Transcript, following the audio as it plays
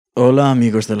Hola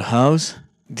amigos del house,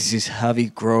 this is Javi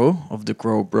Crow of the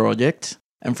Crow Project,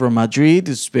 and from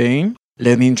Madrid, Spain,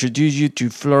 let me introduce you to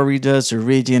Florida's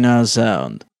original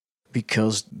sound,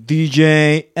 because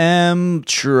DJ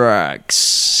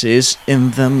M-TRAXXX is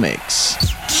in the mix.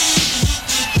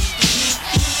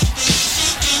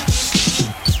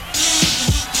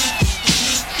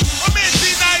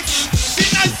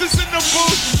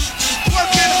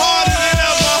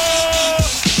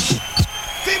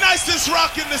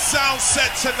 Rocking the sound set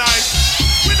tonight.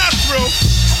 We're not through.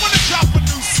 I want to drop a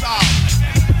new sound.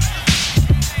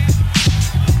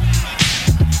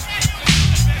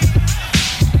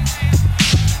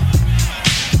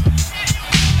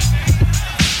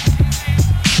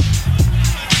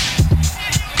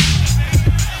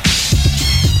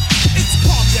 It's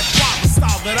calm yet wild, the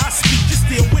style that I speak. Just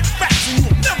deal with facts and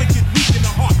you'll never get weak in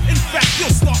the heart. In fact, you'll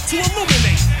start to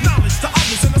illuminate knowledge to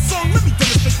others in a song. Let me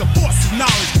demonstrate the force of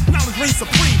knowledge. Knowledge reigns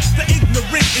supreme. The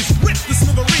ignorant is ripped to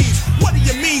smithereens. What do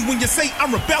you mean when you say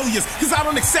I'm rebellious? Cause I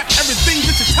don't accept everything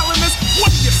that you're telling us. What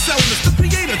are you selling us? The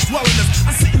creator dwelling us.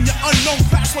 I sit in your unknown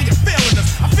class while you're failing us.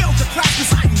 I failed your class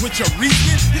cause I ain't with your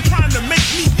reasoning. You're trying to make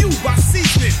me you by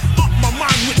seasoning. Up my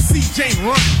mind with CJ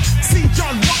Run. See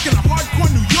John walking a hardcore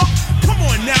New York. Come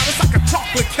on now, it's like a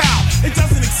chocolate cow. It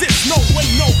doesn't exist, no way,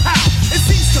 no how. It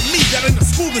seems to me that in the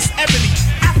school this ebony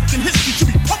African history should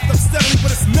be pumped up steadily,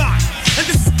 but it's not. And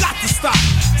this has got to stop.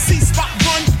 See spot,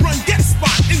 run, get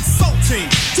spot. Insulting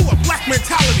to a black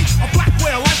mentality, a black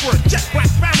way of life or a jet black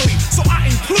family. So I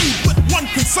include with one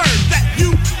concern that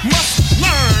you must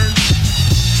learn.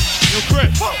 Yo,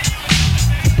 Chris. Hold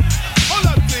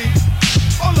up, D.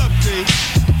 Hold up, D.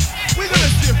 We're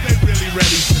gonna see if they're really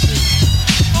ready for this.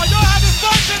 Are y'all having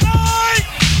fun tonight?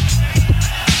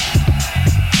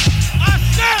 I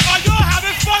said, are y'all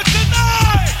having fun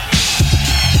tonight?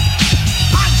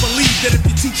 I believe that if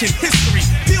you're teaching history,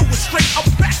 deal with straight up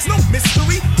facts, no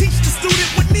mystery. Teach the student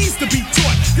what needs to be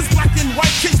taught. Cause black and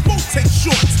white kids both take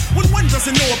shorts. When one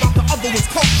doesn't know about the other one's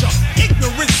culture,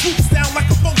 ignorance swoops down like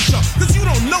a vulture. Cause you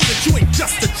don't know that you ain't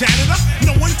just a janitor.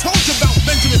 No one told you about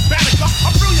Benjamin Banneker,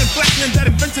 a brilliant black man that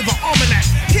invented the almanac.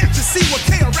 Can't you see what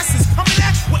KRS is coming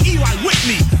at? With Eli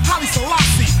Whitney, Haile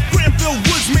Selassie, Granville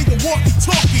Woods made the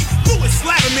walkie-talkie. Louis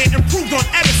Latterman improved on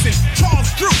Edison.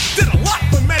 Charles Drew did a lot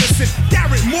for medicine.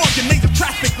 Garrett Morgan made the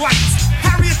traffic lights.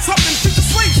 Harriet Tubman freed the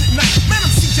slaves at night.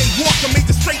 Madam C.J. Walker made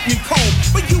the straightening comb.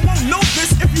 But you won't know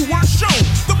this if you weren't shown.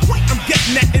 The point I'm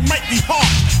getting at, it might be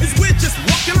hard, is we're just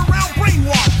walking around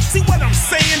brainwashed. See what I'm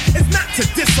saying? It's not to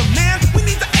diss a man. We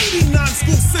need the 89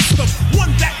 school system,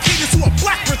 one that caters to a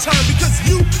black return, because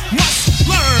you must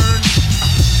learn.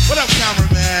 What up,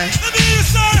 cameraman? Let me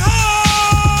say hi!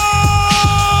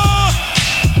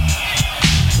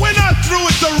 We're not through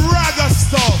with the ragga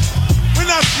stuff. We're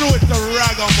not through with the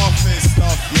ragamuffin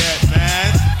stuff yet,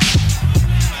 man.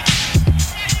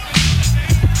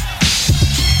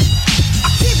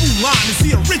 Line is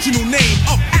the original name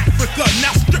of Africa, now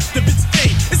stripped of its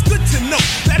fame. It's good to know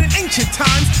that in ancient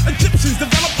times, Egyptians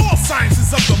developed all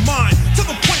sciences of the mind, to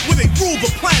the point where they ruled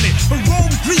the planet. But Rome,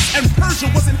 Greece, and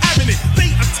Persia wasn't having it. They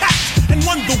attacked and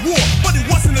won the war, but it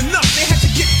wasn't enough. They had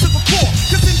to get to the core,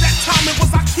 cause in that time it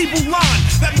was Akibu line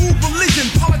that ruled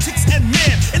religion, politics, and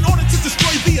man. In order to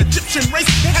destroy the Egyptian race,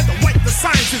 they had to wipe the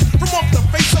sciences from off the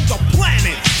face of the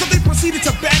planet. So they proceeded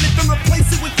to ban it, then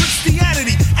replace it with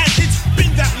Christianity. And it's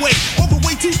been that way all the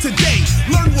way to today.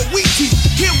 Learn what we teach,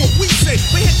 hear what we say.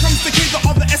 But here comes the K, the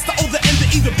R, the S, the O, the N, the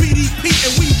E, the B.D.P,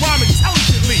 and we rhyme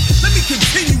intelligently. Let me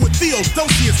continue with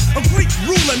Theodosius, a Greek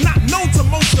ruler not known to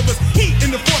most of us. He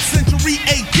in the 4th century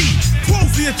AD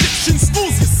closed the Egyptian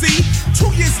schools, you see.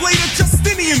 2 years later,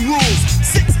 Justinian rules.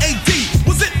 6 AD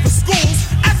was it for schools.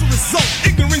 As a result,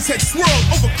 ignorance had swirled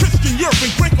over Christian Europe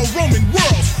and Greco-Roman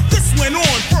worlds. This went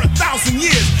on for 1,000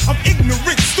 years of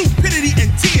ignorance, stupidity,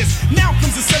 and tears. Now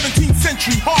comes the 17th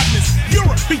century hardness.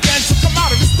 Europe began to come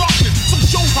out of its darkness. So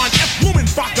Johann F.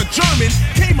 Blumenbach, a German,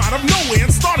 came out of nowhere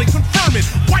and started confirming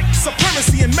white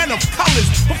supremacy in men of colors.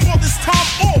 Before this time,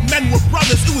 all men were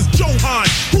brothers. It was Johann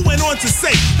who went on to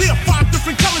say there are 5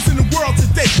 different colors in the world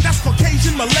today. That's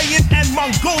Caucasian, Malayan, and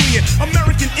Mongolian,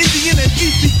 American, Indian, and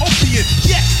Ethiopian.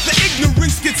 Yet the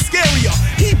ignorance gets scarier.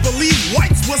 He believed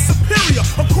whites were superior.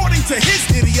 According to his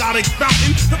idiotic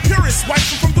fountain, the purest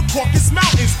whites were from the Caucasus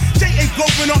Mountains. J.A.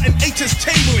 Gouverneur and H.S.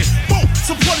 Chamberlain both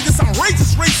supported this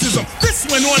outrageous racism. This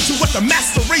went on to what the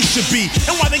master race should be,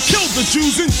 and why they killed the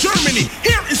Jews in Germany.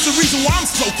 Here is the reason why I'm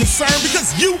so concerned,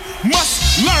 because you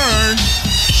must learn.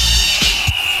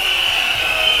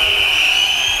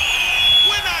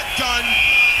 We're not done.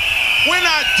 We're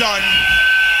not done.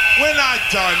 We're not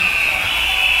done.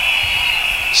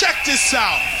 Check this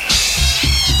out.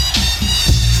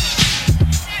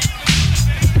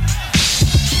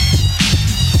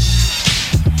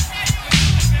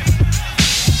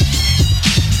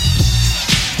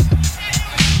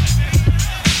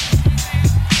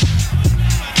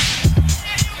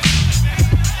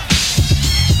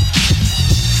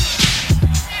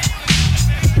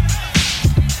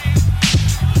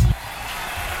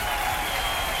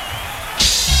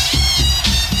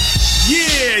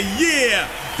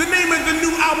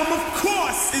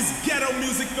 course, is ghetto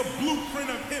music, the blueprint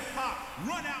of hip hop.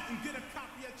 Run out and get a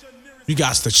copy at your nearest. You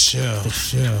got to chill.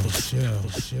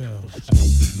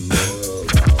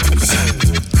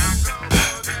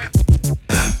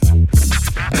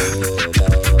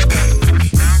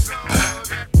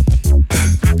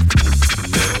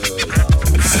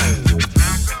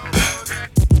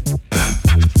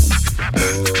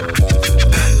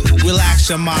 Relax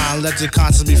your mind, let your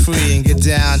conscience be free, and get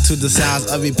down to the sounds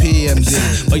of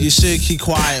EPMD. But you should keep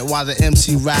quiet while the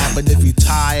MC rap. But if you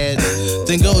tired,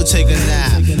 then go take a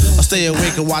nap, or stay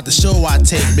awake and watch the show I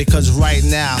take. Because right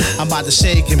now I'm about to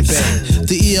shake and bake.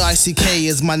 The EICK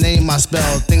is my name, I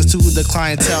spell. Thanks to the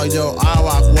clientele, yo, I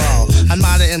rock well. I'm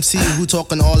not an MC who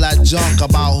talking all that junk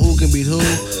about who can beat who.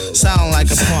 Sound like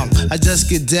a punk. I just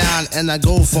get down and I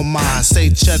go for mine. Say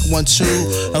check 1,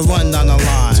 2, and run down the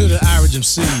line. To the average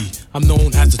MC, I'm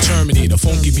known as the Terminator,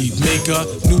 funky beat maker,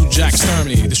 new jack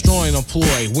exterminator, destroying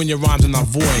employ when your rhymes are not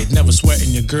void. Never sweating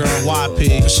your girl,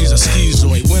 YP, cause she's a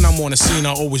schizoid. When I'm on the scene,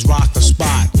 I always rock the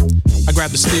spot. I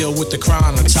grab the steel with the crown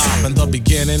on top. In the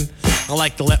beginning, I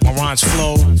like to let my rhymes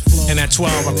flow. And at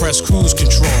 12, I press cruise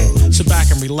control. Sit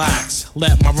back and relax,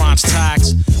 let my rhymes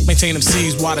tax. Maintain them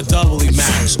C's while the doubly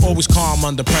max. Always calm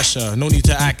under pressure, no need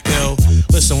to act ill.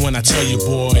 Listen when I tell you,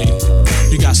 boy,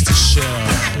 you got to chill.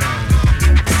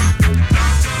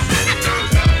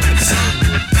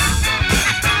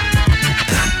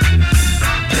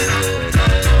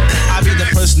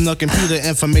 Personal computer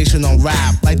information on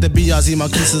rap, like the BRZ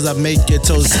marquises that make your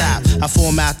toes tap. I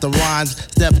format the rhymes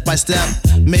step by step,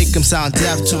 make them sound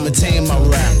deaf to maintain my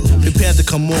rap. Prepare to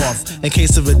come off in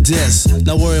case of a diss.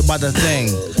 Don't worry about the thing,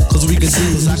 cause we can do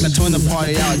is I can turn the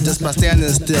party out just by standing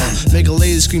still. Make a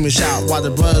lady scream and shout while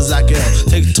the brothers act ill.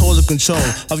 Take total control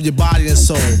of your body and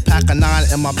soul. Pack a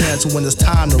 9 in my pants when it's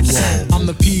time to roll. I'm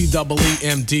the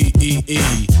PEEMDEE,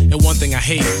 and one thing I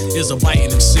hate is a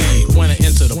biting MC. When I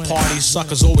enter the party,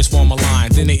 suckers always form a line,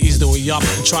 then they ease the way up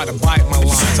and try to bite my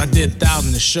lines. I did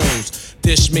thousands of shows,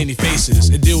 dish many faces,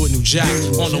 and deal with new jack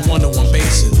on a one-to-one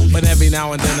basis. But every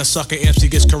now and then a sucker MC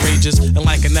gets courageous, and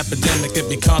like an epidemic it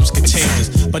becomes contagious.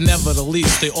 But never the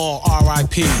least, they all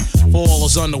R.I.P. For all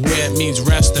those unaware, it means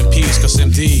rest in peace, cause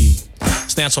MD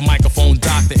stands for microphone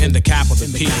doctor in the capital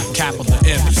P, capital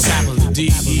M, capital D,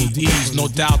 E, E's. No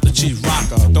doubt the G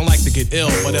rocker. Don't like to get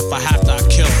ill, but if I have to, I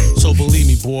kill. So believe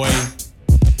me, boy,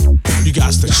 you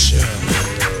got to chill.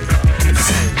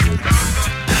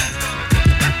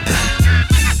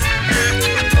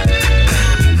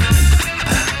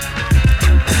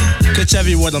 Catch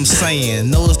every word I'm saying,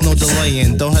 no there's no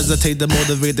delaying. Don't hesitate to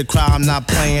motivate the crowd, I'm not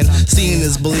playing. Seeing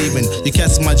is believing, you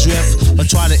catch my drift, or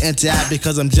try to interact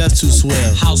because I'm just too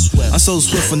swift. How swift? I'm so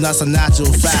swift and that's a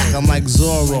natural fact. I'm like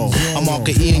Zorro, I'm all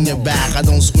E in your back. I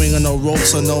don't swing on no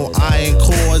ropes or no iron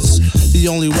cords. The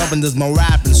only weapon is my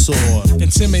rapping sword.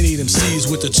 Intimidate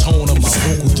MCs with the tone of my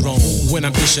vocal throne. When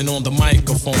I'm dishing on the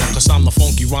microphone, cause I'm the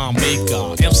funky rhyme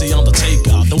maker. MC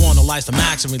Undertaker, the one who likes to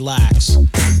max and relax.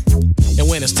 And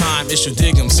when it's time, it's your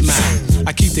dig 'em smack.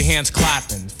 I keep the hands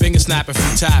clapping, fingers snapping,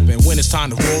 feet tapping. When it's time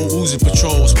to roll, Uzi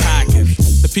patrols packing.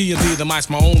 The P&D, the mic's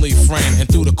my only friend. And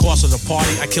through the course of the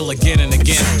party, I kill again and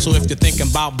again. So if you're thinking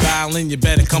about battling, you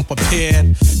better come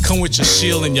prepared. Come with your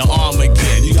shield and your armor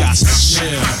again. You got to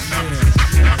chill.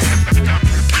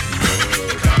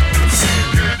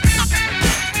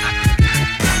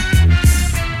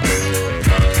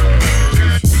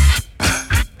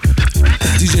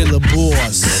 DJ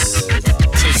LaBoss,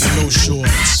 taking no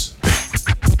shorts.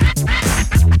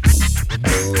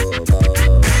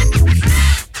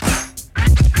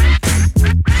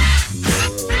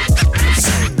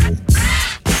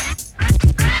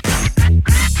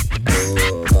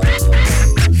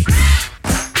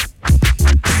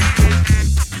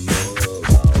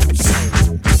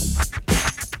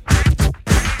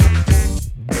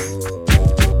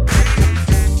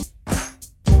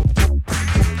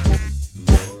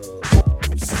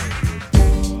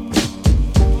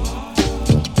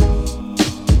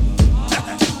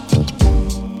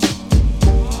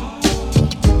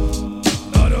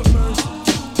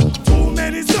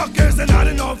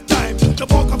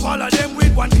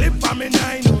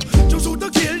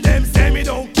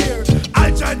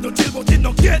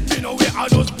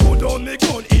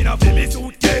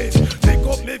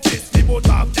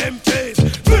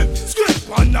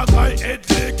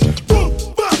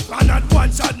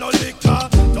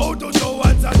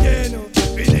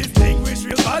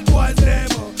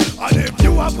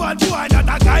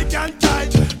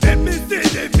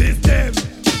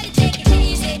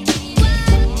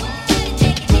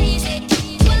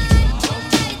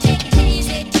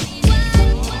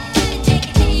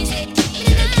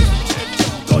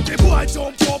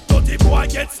 jump up, dirty boy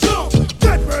get stuck.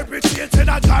 Get perpetrated,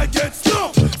 a guy get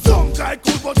stuck. Some guy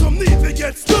cool, but some need to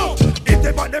get stuck. If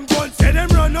they bought them guns, say them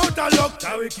run out of luck.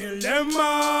 Now we kill them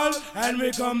all, and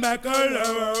we come back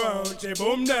alone. Say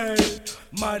boom day,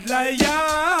 mad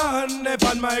lion, they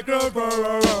on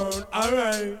microphone.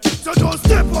 Alright, so just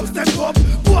step up.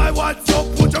 Boy, what's up?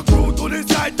 Put your crew to the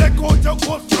side, take out your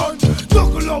ghost front.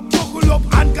 Buckle up,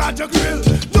 and guard your grill.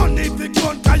 No need to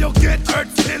gun, cause you get hurt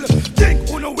still. Think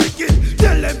who no wicked,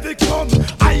 tell them to come.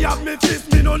 I have me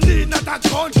fist, me no need not a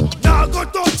gun. Now go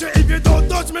touch you if you don't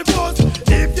touch me, boss.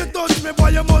 If you touch me, boy,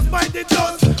 you must bite the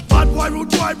dust. Bad boy,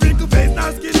 rude boy, wrinkle face,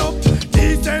 now skin up.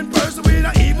 Decent person with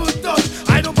an evil touch.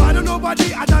 I don't bother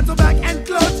nobody, I dance back and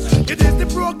clutch. It is the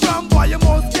program, boy, you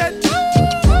must get.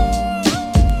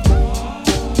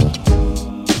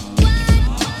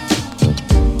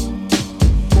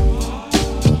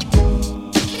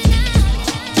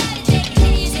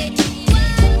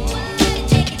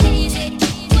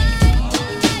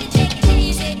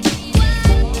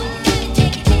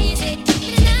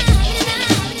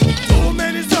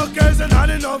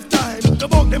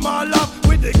 Them all up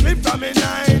with the clip from me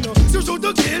 9. So shoot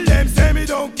to kill them, say me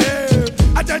don't care.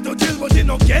 I try to chill but it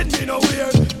don't get me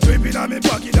nowhere. Dripping on me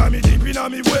pocket and me dipping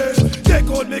on me waist. Take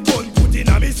out me gun, put in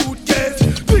on me suitcase.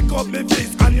 Pick up me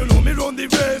fist and you know me run the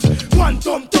race. One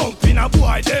thump in a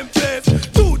boy them face.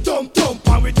 Two thump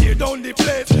and we tear down the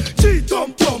place. Three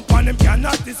thump and them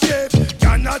cannot escape.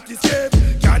 Cannot escape.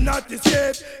 Cannot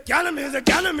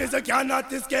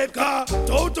escape. Car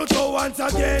toe to toe once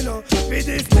again. We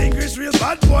distinguish real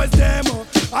bad boys them.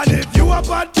 And if you a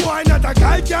bad boy, not a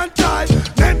guy can tie.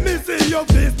 Let me see your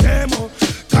face demo.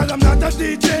 Cause I'm not a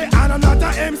DJ and I'm not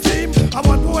a MC. I'm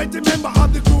one poetic member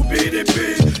of the crew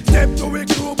B.D.P. Step to a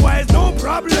crew boys, no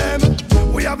problem.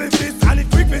 We have a fist and it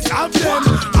quick me solve them.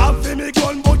 I'll feel me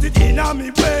gun but it in on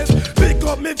me waist. Pick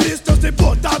up me fist just the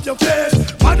butt off your face.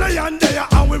 Mother and there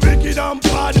and we wicked and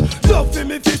bad. Love for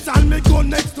me fist and me gun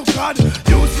next to God.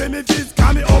 Use for me fist,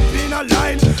 call me up in a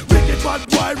line. Wicked bad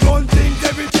boy run things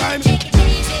every time.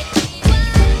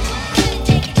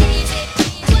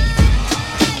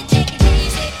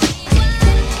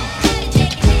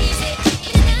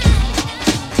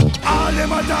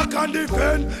 Them attack and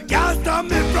defend. Can't stop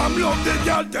me from love the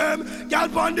girl them.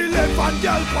 Girl on the left and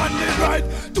girl on the right.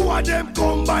 Two of them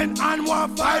combine and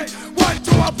one fight. One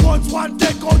throw a punch, one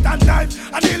take out a knife.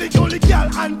 And nearly kill the girl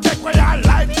and take away her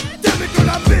life. Tell me to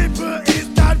the people, is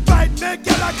that right? Make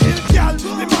girl a kill girl,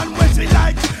 the man when she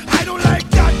like. I don't like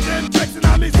that, them flexing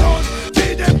on me zone.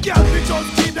 Be them girl, we just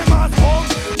keep them at home.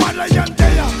 One lion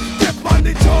there, step on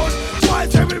the throne.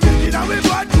 Twice every wicked and we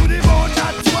bad to the bone,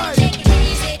 that's why.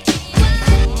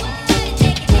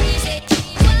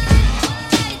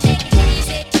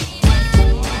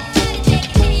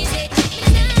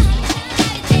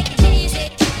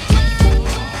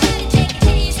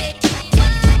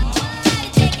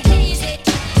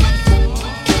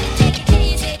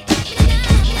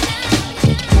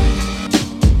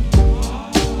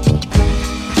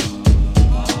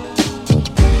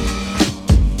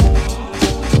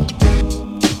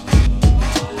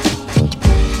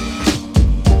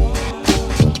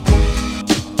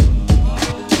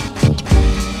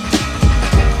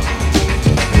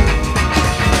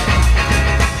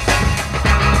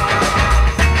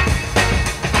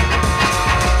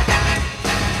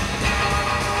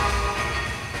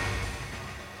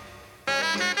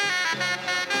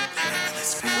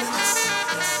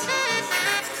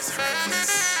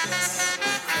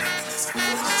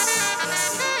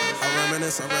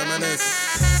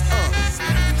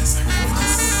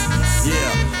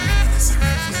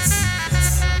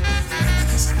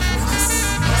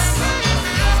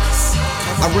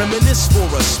 I reminisce for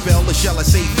a spell, or shall I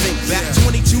say think back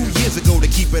 22 years ago to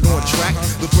keep it on track.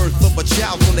 The birth of a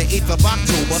child on the 8th of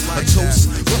October. A toast,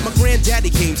 but my granddaddy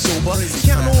came sober.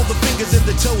 Count all the fingers and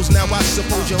the toes, now I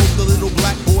suppose you hope the little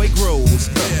black boy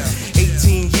grows.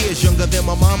 18 years younger than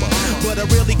my mama, but I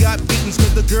really got beatings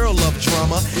cause the girl loved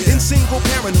drama. In single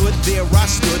parenthood, there I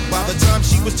stood. By the time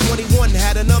she was 21,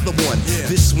 had another one.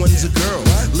 This one's a girl,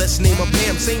 let's name her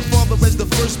Pam. Same father as the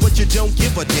first, but you don't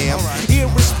give a damn.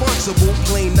 Irresponsible,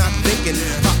 plain not thinking.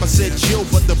 Papa said chill,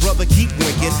 but the brother keep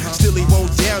winking. Still he won't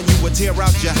down you or tear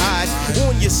out your hide.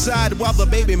 On your side while the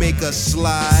baby make a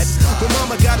slide. But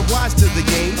mama got wise to the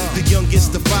game. The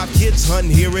youngest of 5 kids, hun,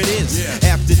 here it is.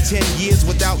 After 10 years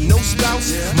without no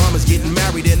spouse, mama's getting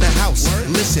married in the house.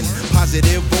 Listen,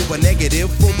 positive over negative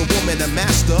for the woman a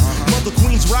master. Mother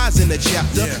Queen's rise in the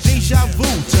chapter. Deja vu,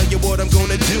 tell you what I'm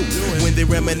gonna do when they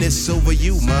reminisce over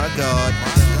you, my God.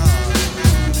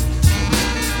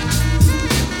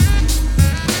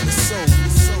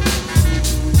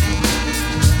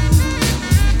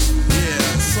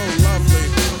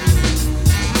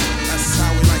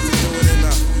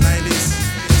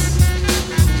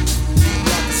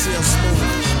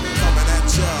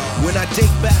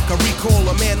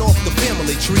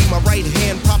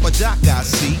 Papa Doc, I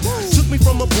see. Took me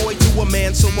from a boy to a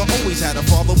man, so I always had a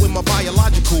father when my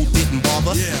biological didn't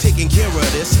bother. Taking care of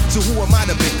this, so who am I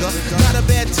to bicker? Not a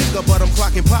bad ticker, but I'm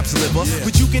clocking Pop's liver.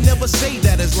 But you can never say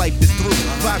that his life is through.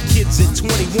 5 kids at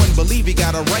 21, believe he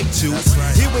got a right to.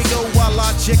 Here we go while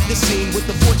I check the scene with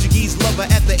the Portuguese lover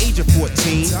at the age of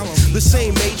 14. The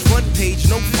same age, front page,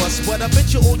 no fuss, but I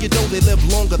bet you all you know they live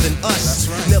longer than us.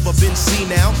 Never been seen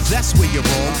now, that's where you're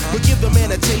wrong. But give the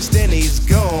man a taste and he's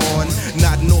gone.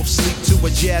 Nodding off sleep to a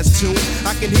jazz tune.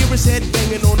 I can hear his head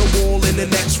banging on the wall in the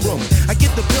next room. I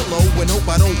get the pillow and hope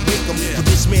I don't wake him. For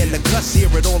this man to cuss, hear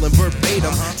it all in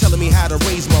verbatim. Telling me how to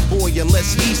raise my boy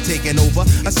unless he's taking over.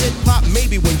 I said, Pop,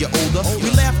 maybe when you're older.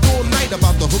 We laughed all night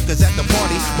about the hookers at the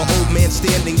party. My old man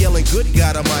standing yelling, good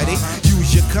God Almighty.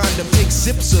 Use your condom, take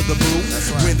sips of the brew.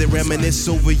 When they reminisce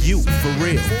over you, for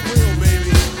real. For real,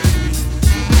 baby.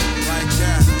 Like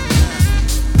that.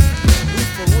 We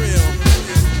for real.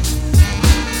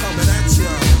 Coming at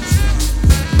ya.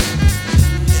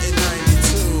 In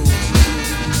 92.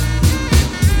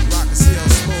 Rock and CL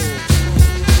Smooth.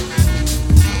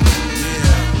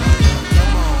 Yeah.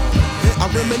 Come on. I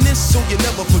reminisce so you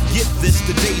never forget this.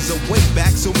 The days are way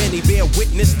back, so many bear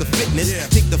witness the fitness.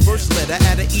 Take the first letter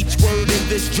out of each word in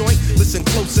this joint. Listen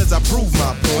close as I prove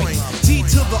my point. T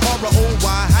to the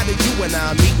R-O-Y, how did you and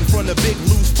I meet in front of Big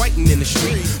Lou's fighting in the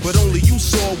street? But only you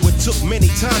saw what took many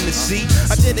time to see.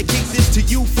 I dedicate this to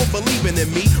you for believing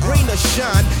in me. Rain or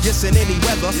shine, yes in any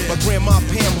weather. My grandma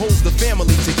Pam holds the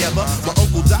family together. My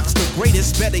Uncle Doc's the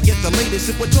greatest, better get the latest.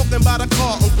 If we're talking about a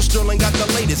car, Uncle Sterling got the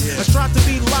latest. I strive to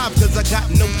be live cause I got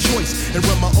no choice. And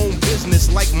run my own business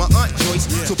like my Aunt Joyce.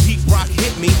 So Pete Rock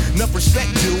hit me, enough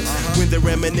respect due. When they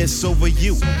reminisce over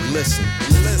you, listen.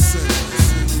 Listen.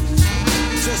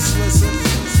 Just listen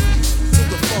to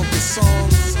the funky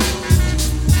songs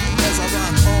as I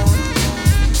rock on,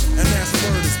 and that's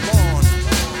word is born.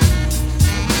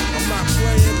 I'm not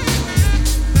playing,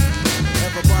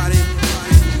 everybody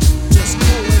just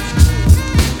coolin'.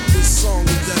 This song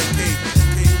is dedicated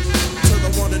to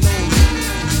the one and only.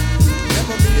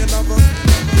 Never be another,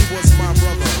 he was my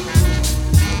brother.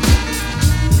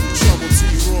 Trouble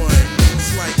T.R.O.Y.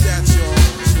 It's like that, y'all.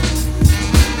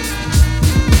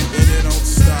 And it don't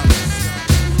stop.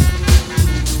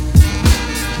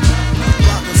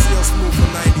 Rock and still smooth for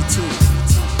 92.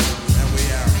 And we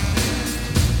out.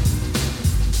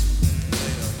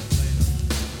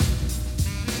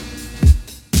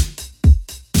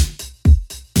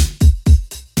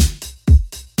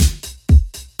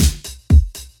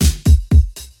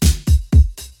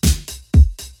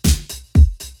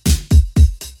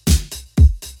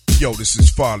 Yo, this is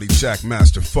Farley Jack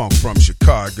Master Funk from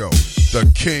Chicago, the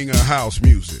king of house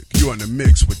music. You're in the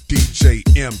mix with DJ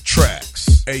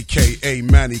M-TRAXXX, aka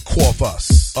Manny'z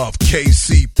of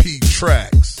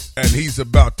KCP-TRAXXX, and he's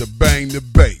about to bang the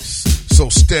bass. So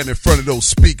stand in front of those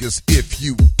speakers if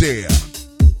you dare.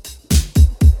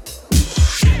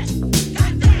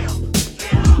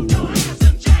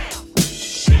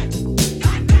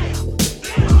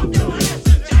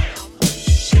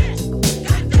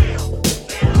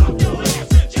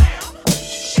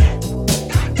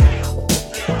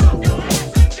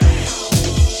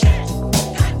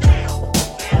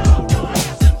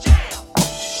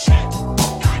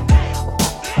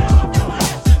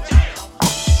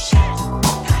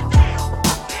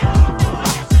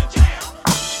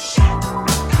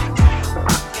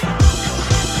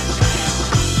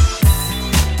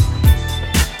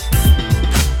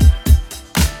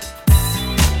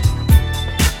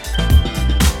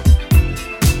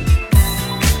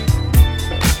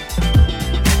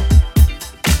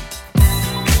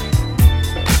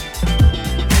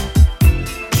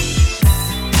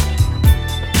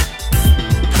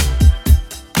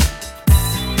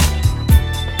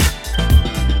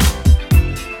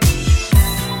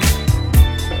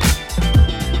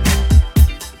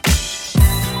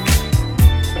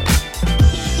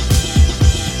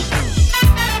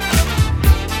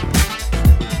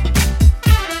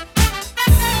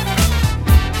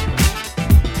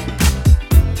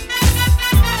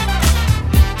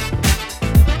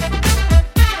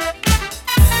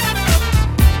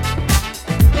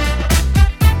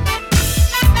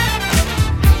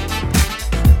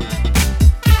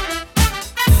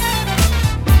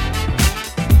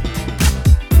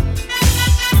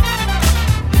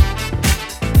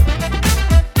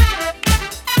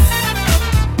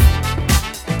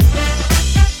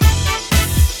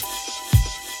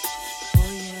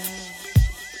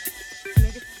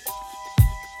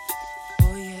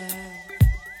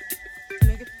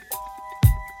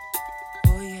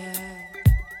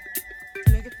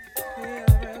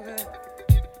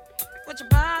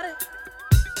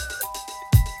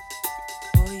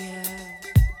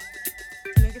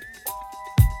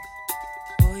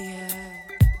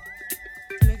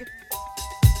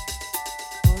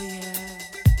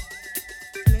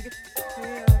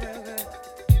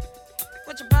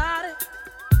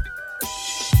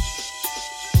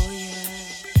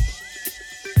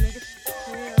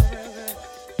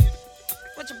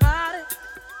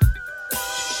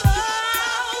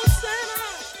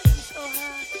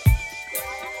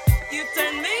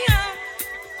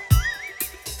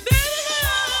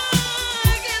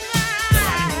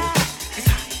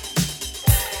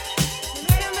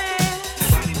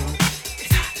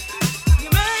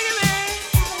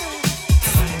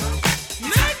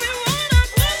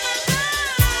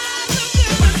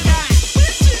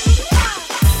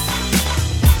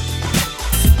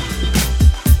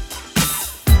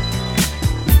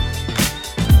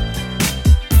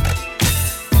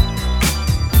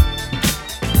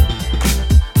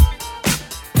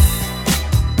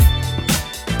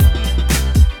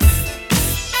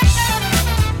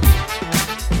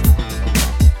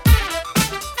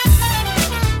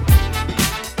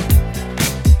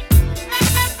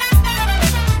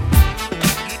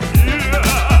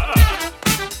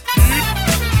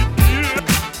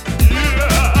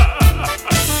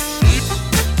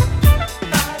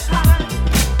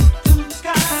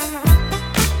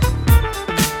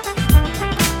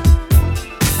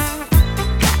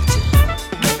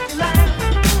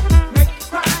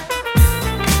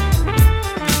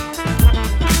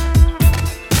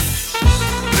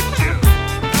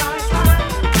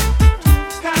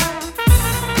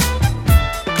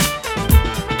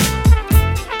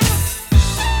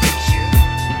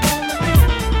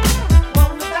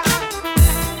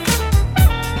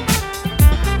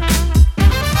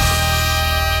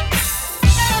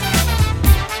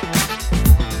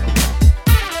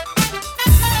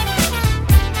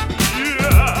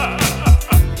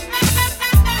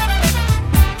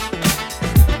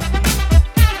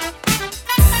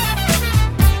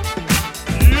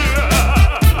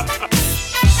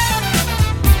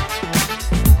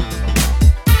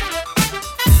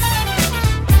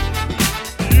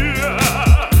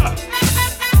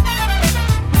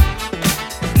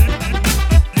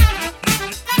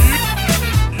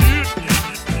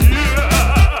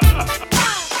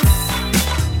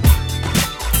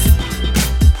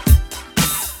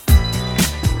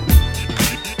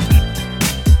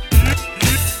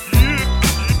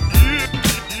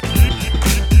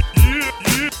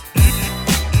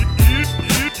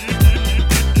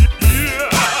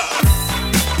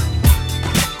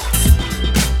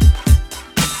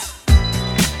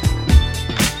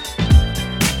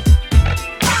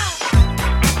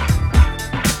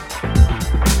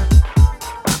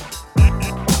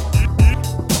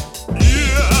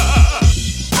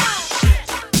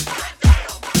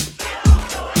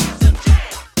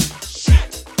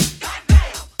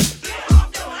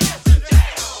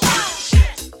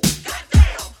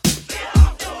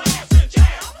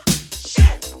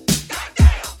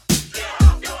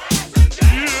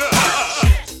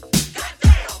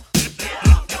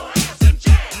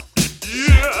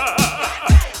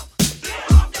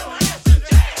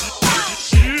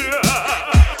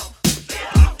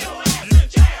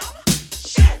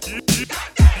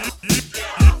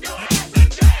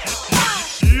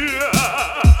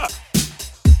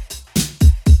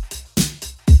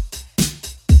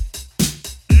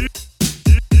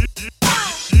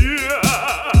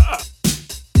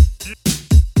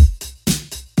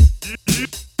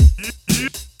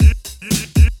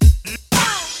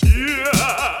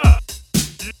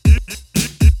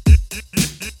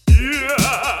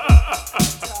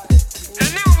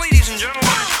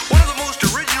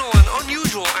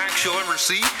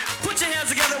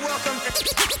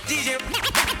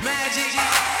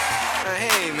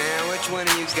 one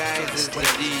of you guys is the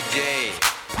DJ.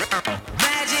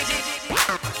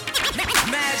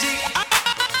 Magic.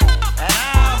 And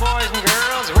now, boys and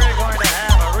girls, we're going to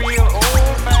have a real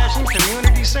old-fashioned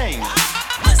community sing.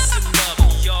 Listen up,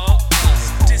 y'all,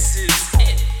 'cause this is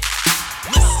it.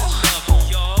 Listen up,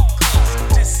 y'all, 'cause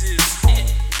this is it.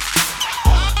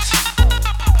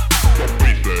 The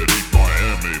bass that ate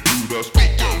Miami through the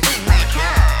speakers in my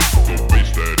car. The bass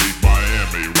that ate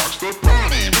Miami rocks the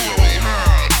party really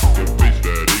hard. The bass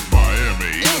that ate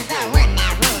Miami is the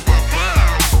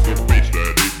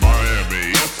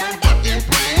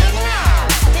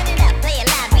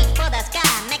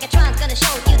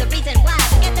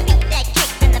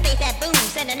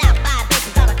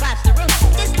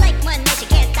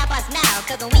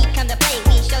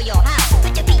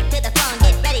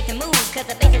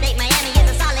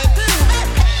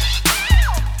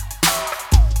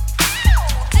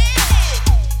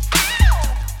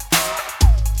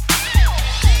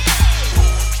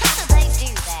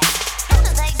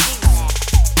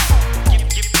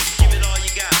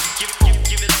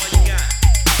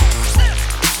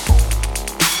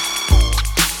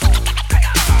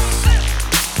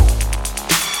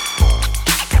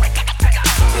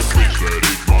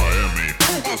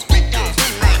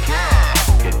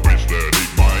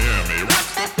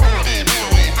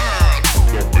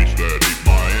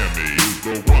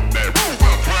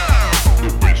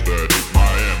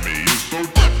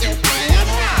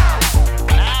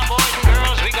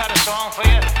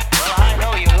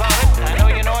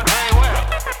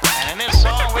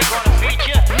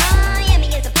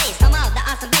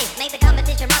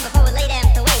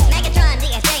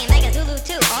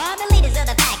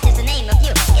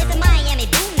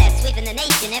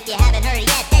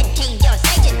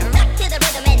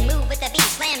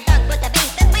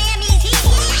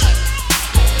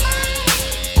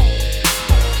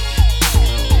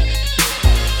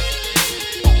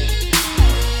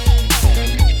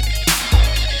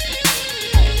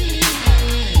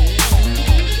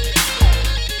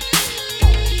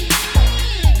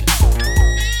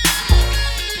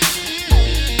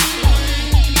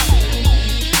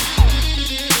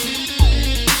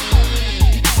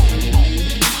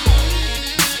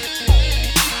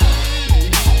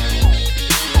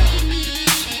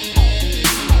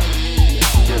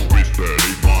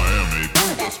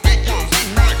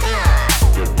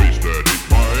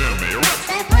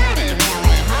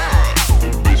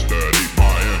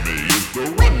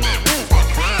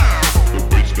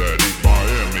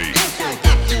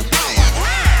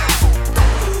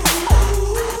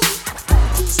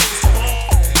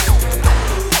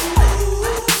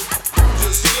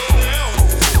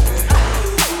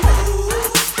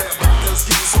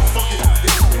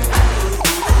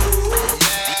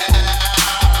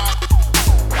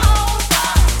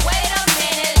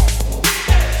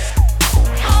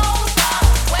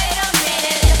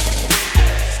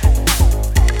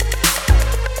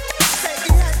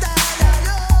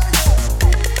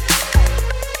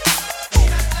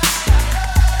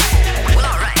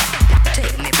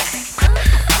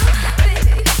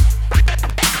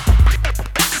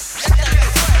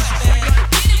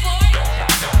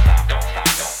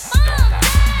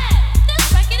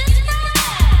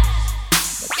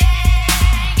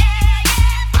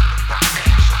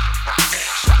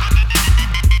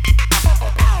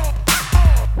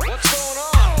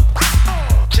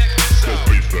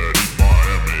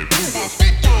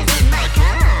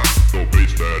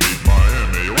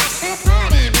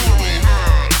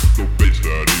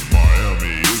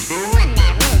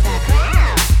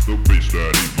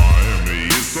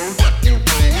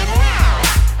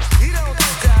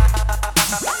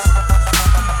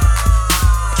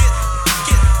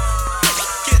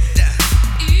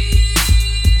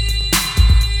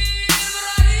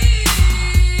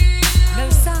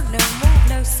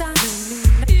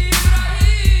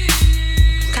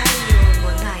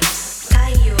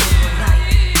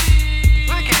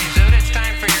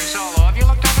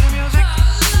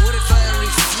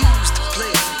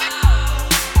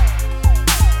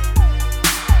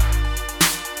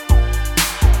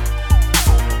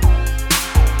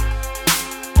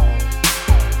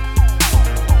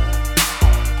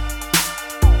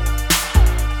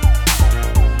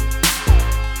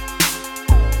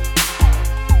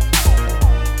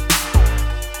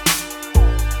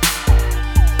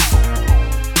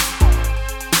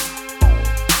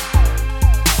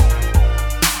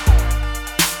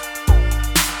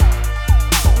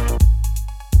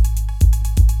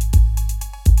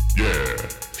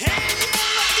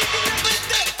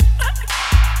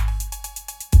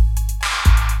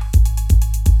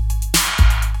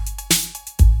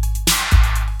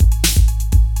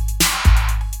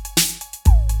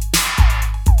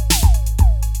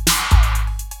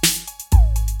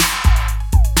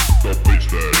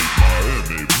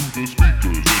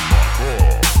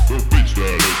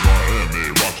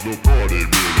the party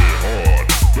really hard.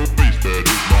 The bass that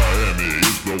is Miami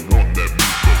is the one that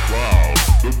moves the crowd.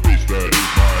 The bass that is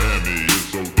Miami is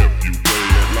so deaf you play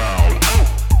it loud.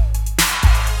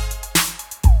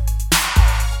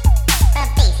 The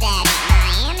bass that is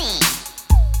Miami.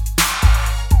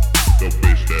 The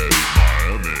bass that is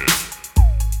Miami.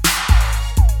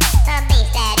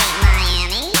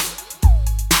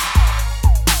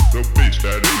 The bass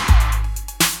that is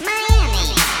Miami.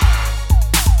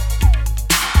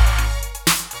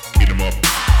 Eat 'em up.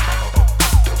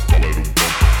 Bubba doom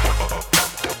bum.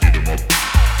 Eat 'em up.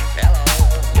 Hello.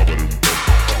 Bubba doom bum.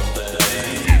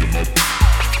 Eat 'em up.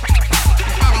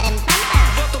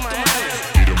 Go to Miami.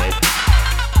 Eat 'em up.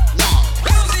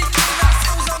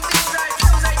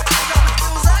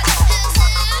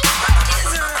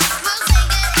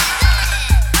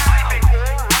 I think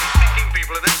all right-thinking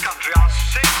people in this country are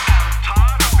sick and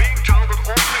tired of being told that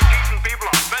ordinary decent people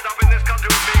are fed up in this country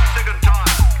with being sick and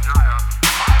tired.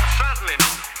 I'm certainly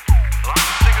not. But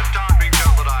I'm sick and tired being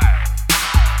told that I am.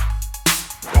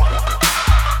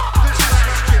 This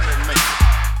is killing me.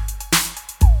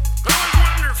 That was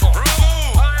wonderful. Bravo!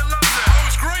 I loved it. That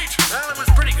was great. Well, it was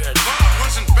pretty good. Well, it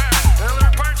wasn't bad. Well, there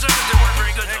were parts of it that weren't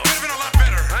very good, It though. could have been a lot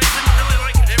better. I didn't really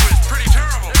like it. It was pretty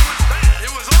terrible. It was bad.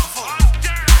 It was awful. It was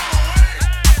terrible.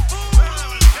 Hey, boo! Well, it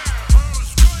was terrible. Well, it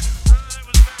was good. It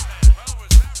was that bad. Well,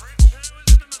 was that rich? It was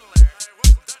in the middle there. It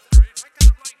wasn't that great. I kind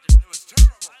of liked it. It was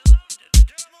terrible. I loved it.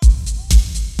 Get 'em on.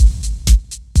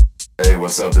 Hey,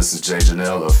 what's up? This is Jay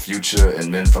Janelle of Future and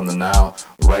Men from the Now.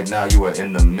 Right now, you are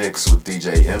in the mix with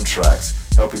DJ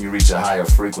M-TRAXXX, helping you reach a higher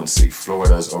frequency.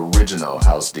 Florida's original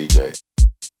house DJ.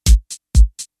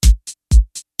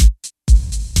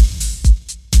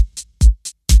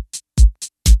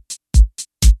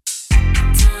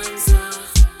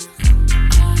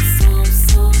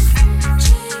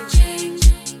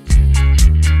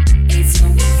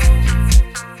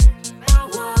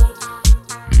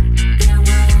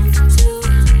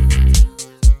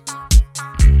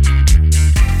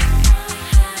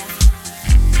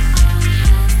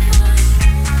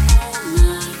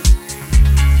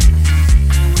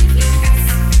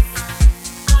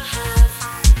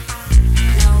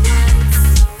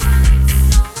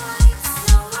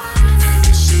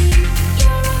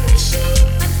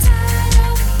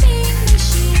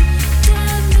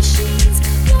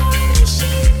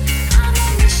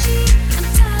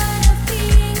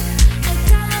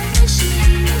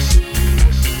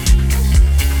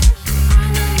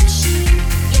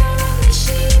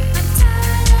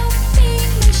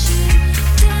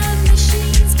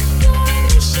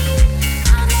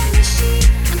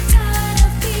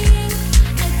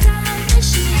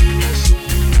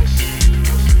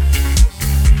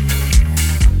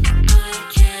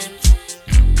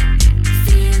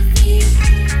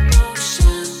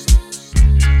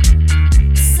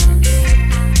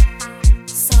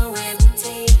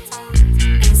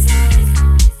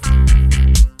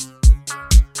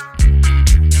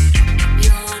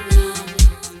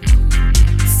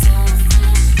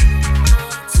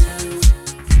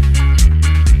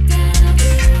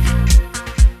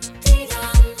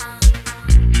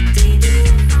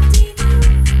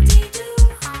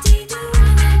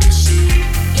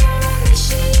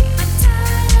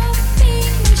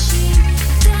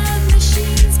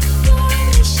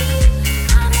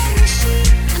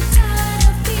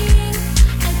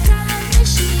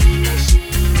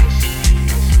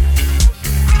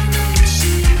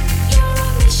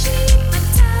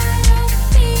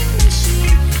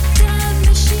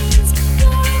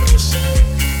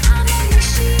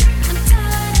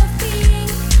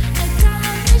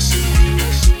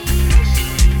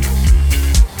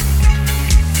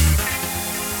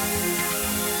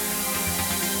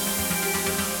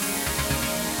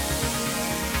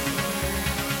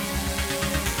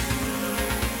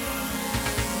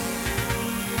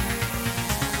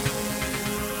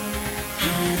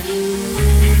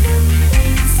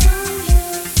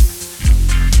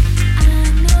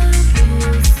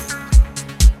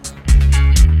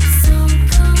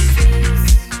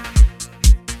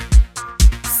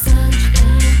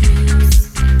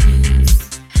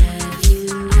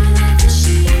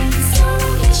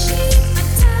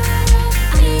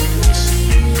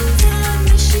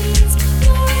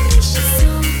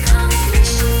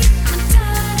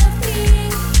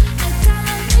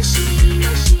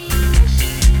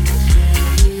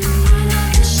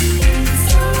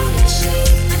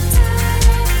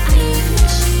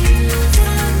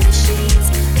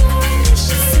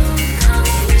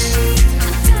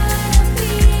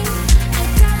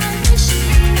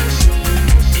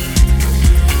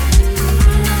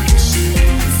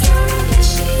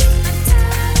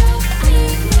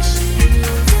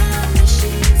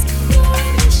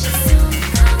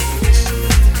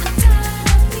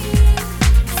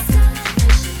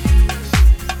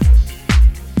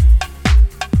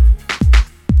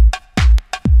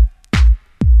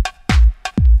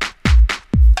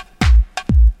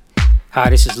 Hi,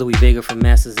 this is Louis Vega from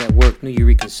Masters at Work, New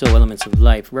Eureka Soul Elements of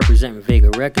Life, representing Vega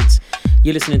Records.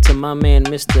 You're listening to my man,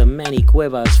 Mr. Manny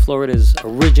Cuevas, Florida's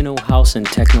original house and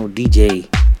techno DJ.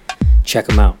 Check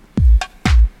him out.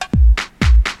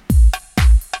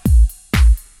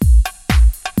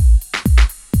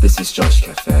 This is Josh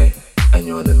Caffe, and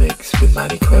you're in the mix with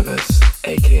Manny Cuevas,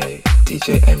 aka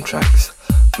DJ M-TRAXXX,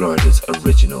 Florida's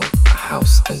original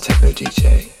house and techno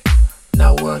DJ.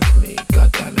 Now work me,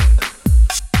 goddammit.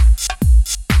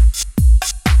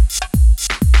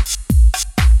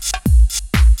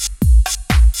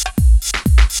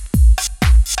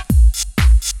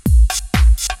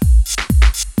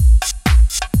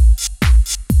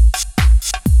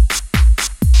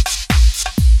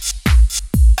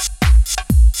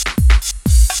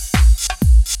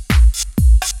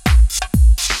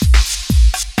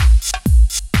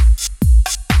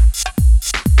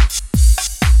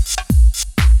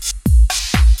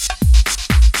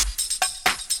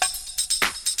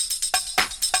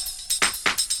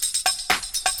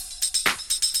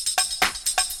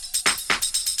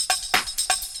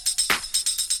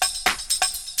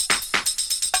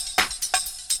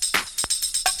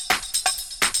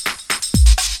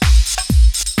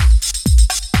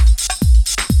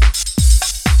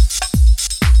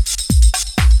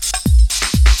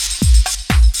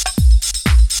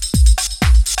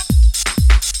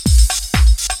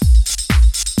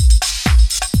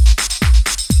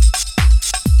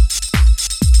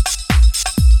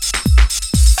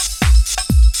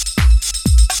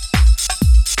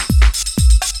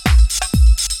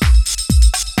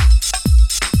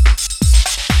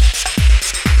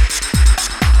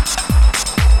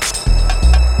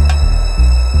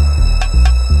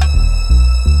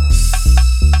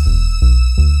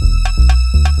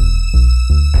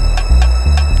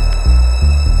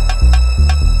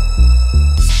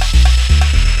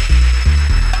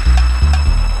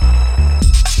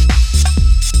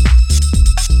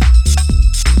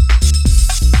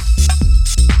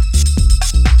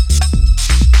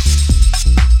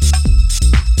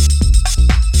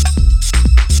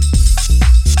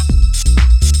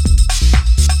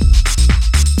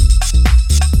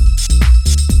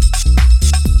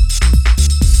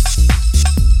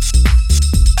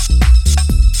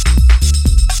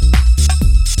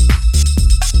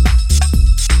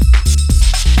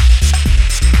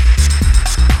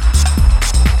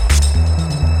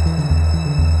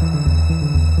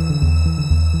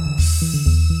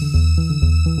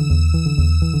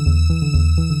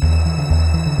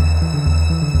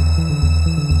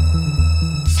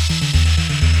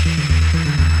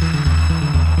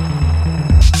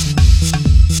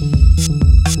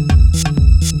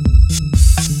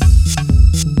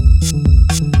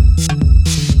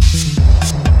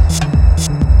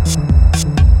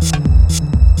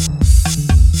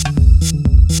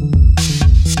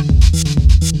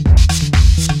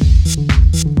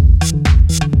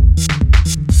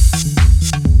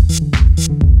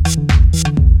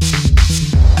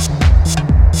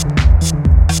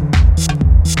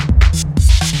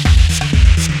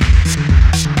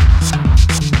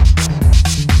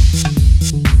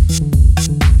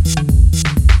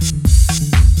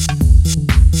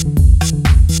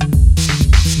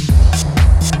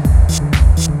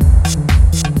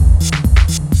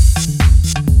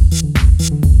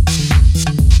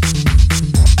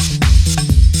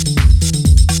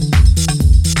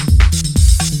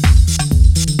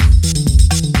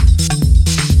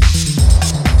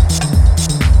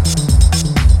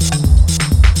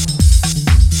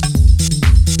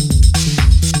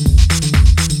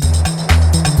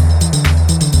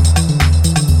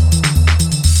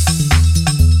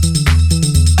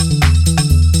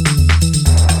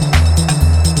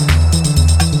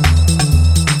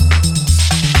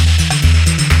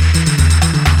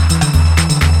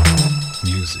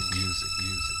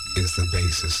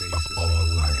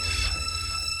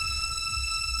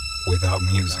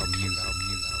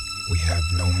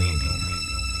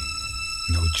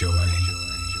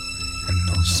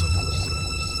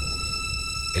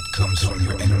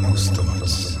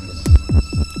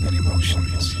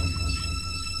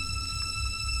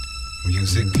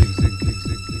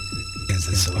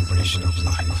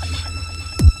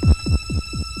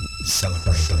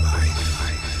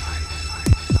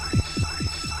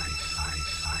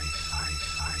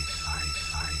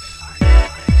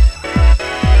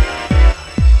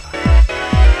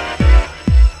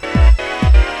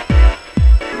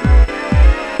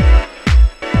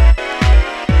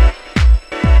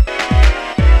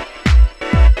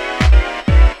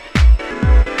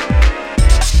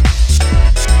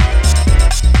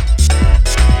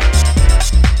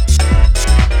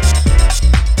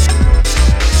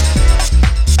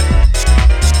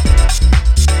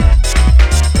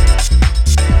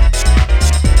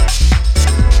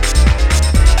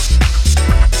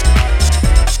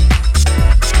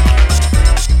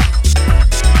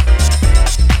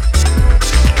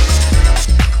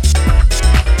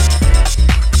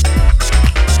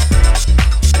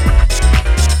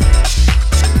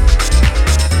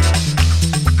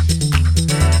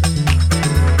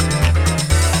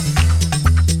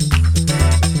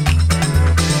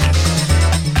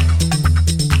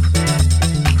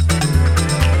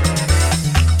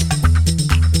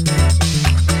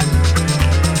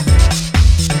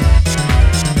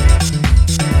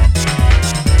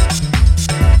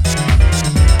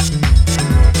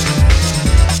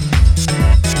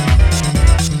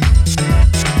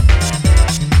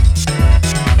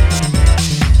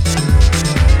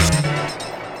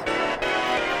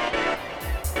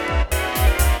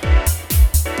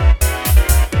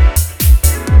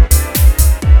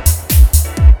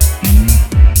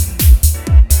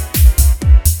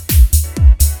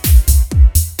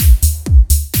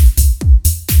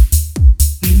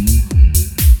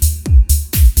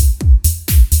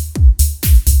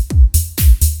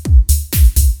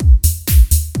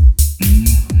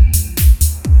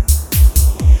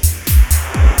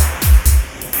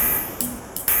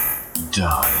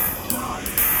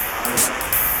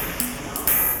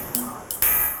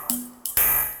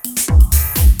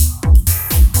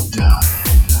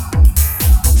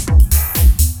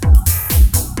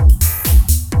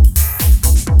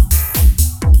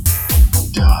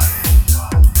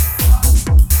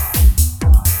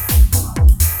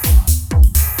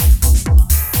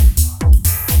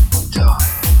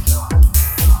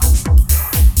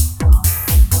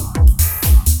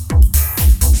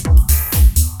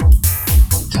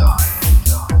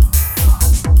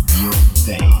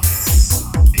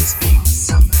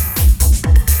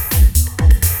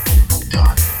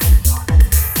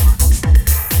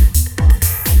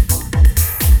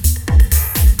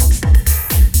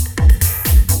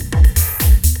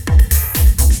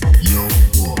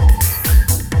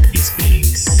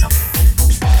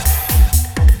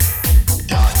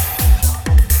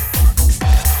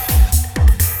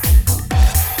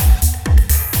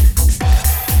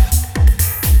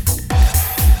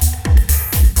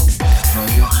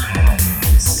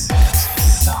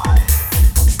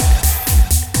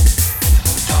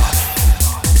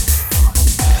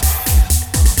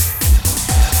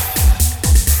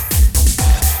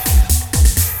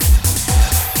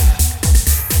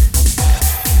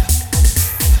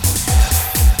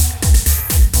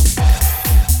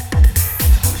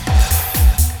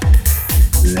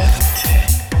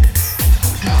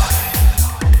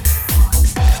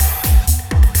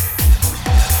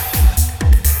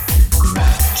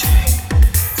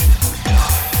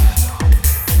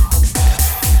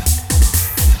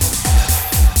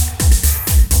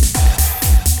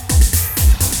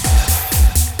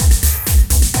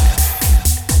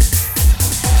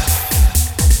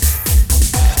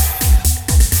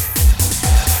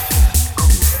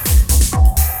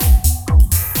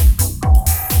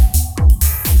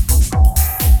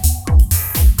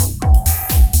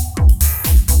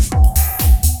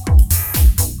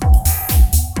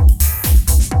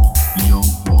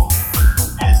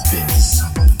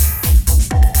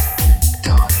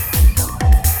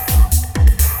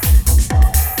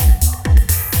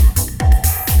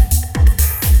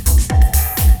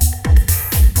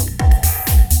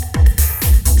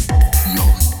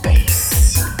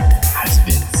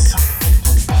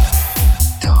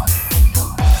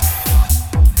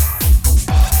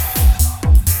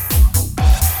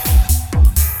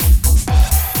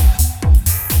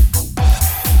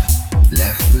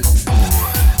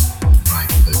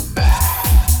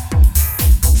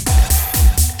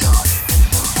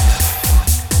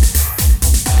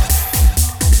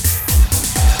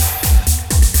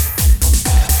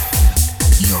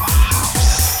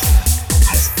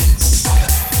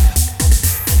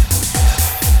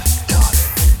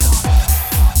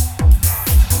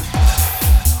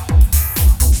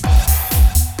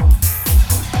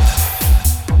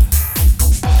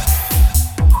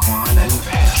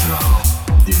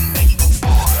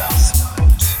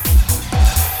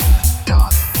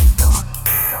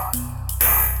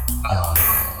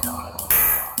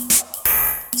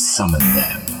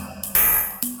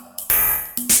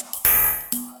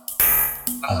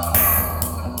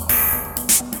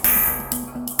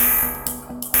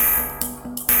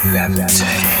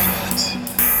 Levitate.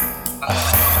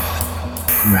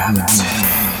 Gravitate.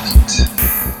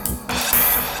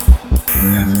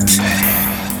 Levitate.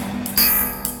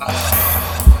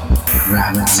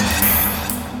 Gravitate.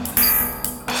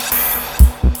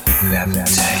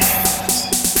 Levitate.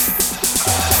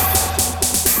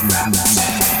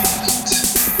 Gravitate.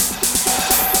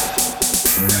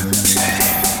 Levitate.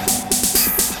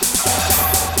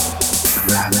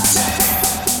 Gravitate.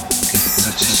 It's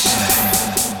such a shame.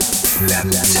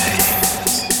 Levitate.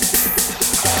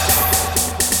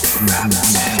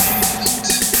 Gravitate.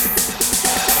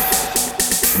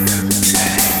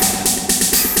 Levitate.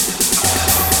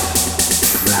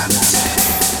 Gravitate.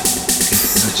 It's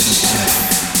such a shame.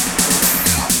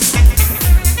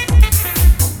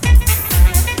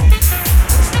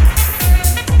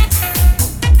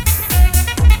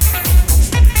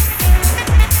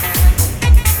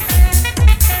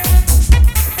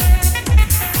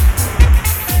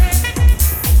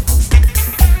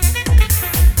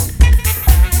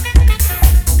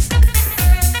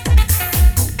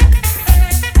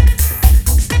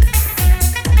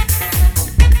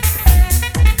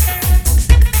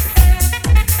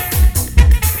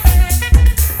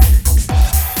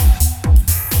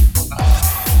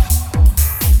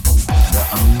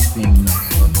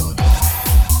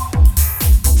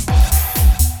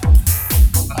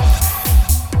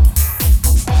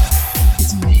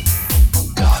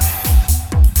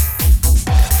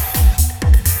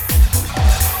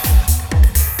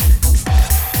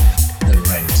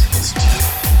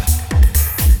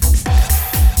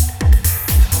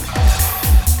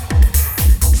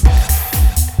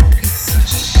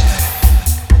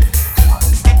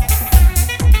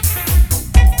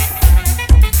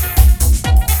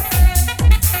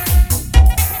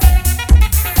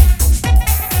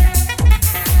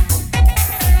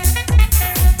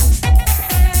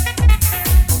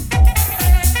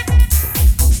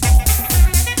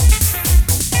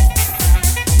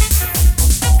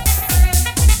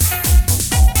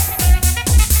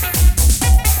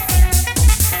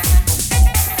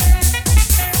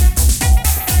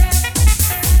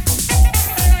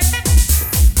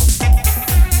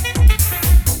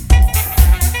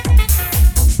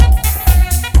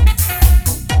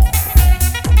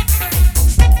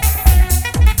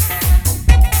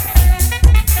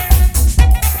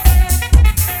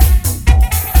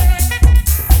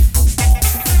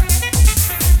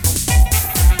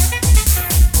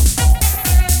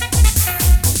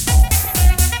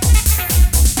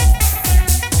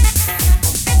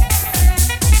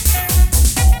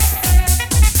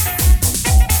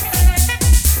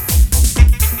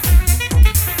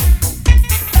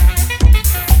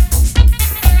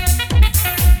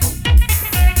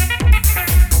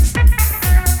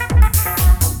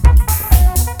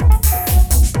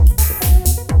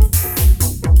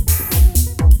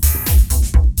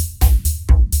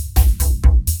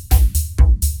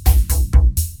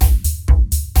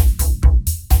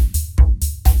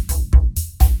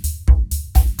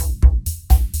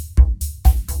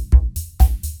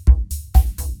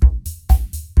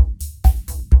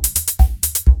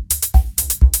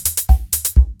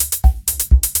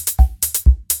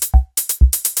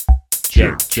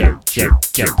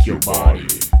 Check your body.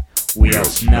 We are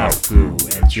Snap Crew,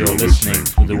 and you're listening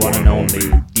to the one and only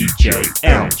DJ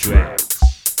M-TRAXXX.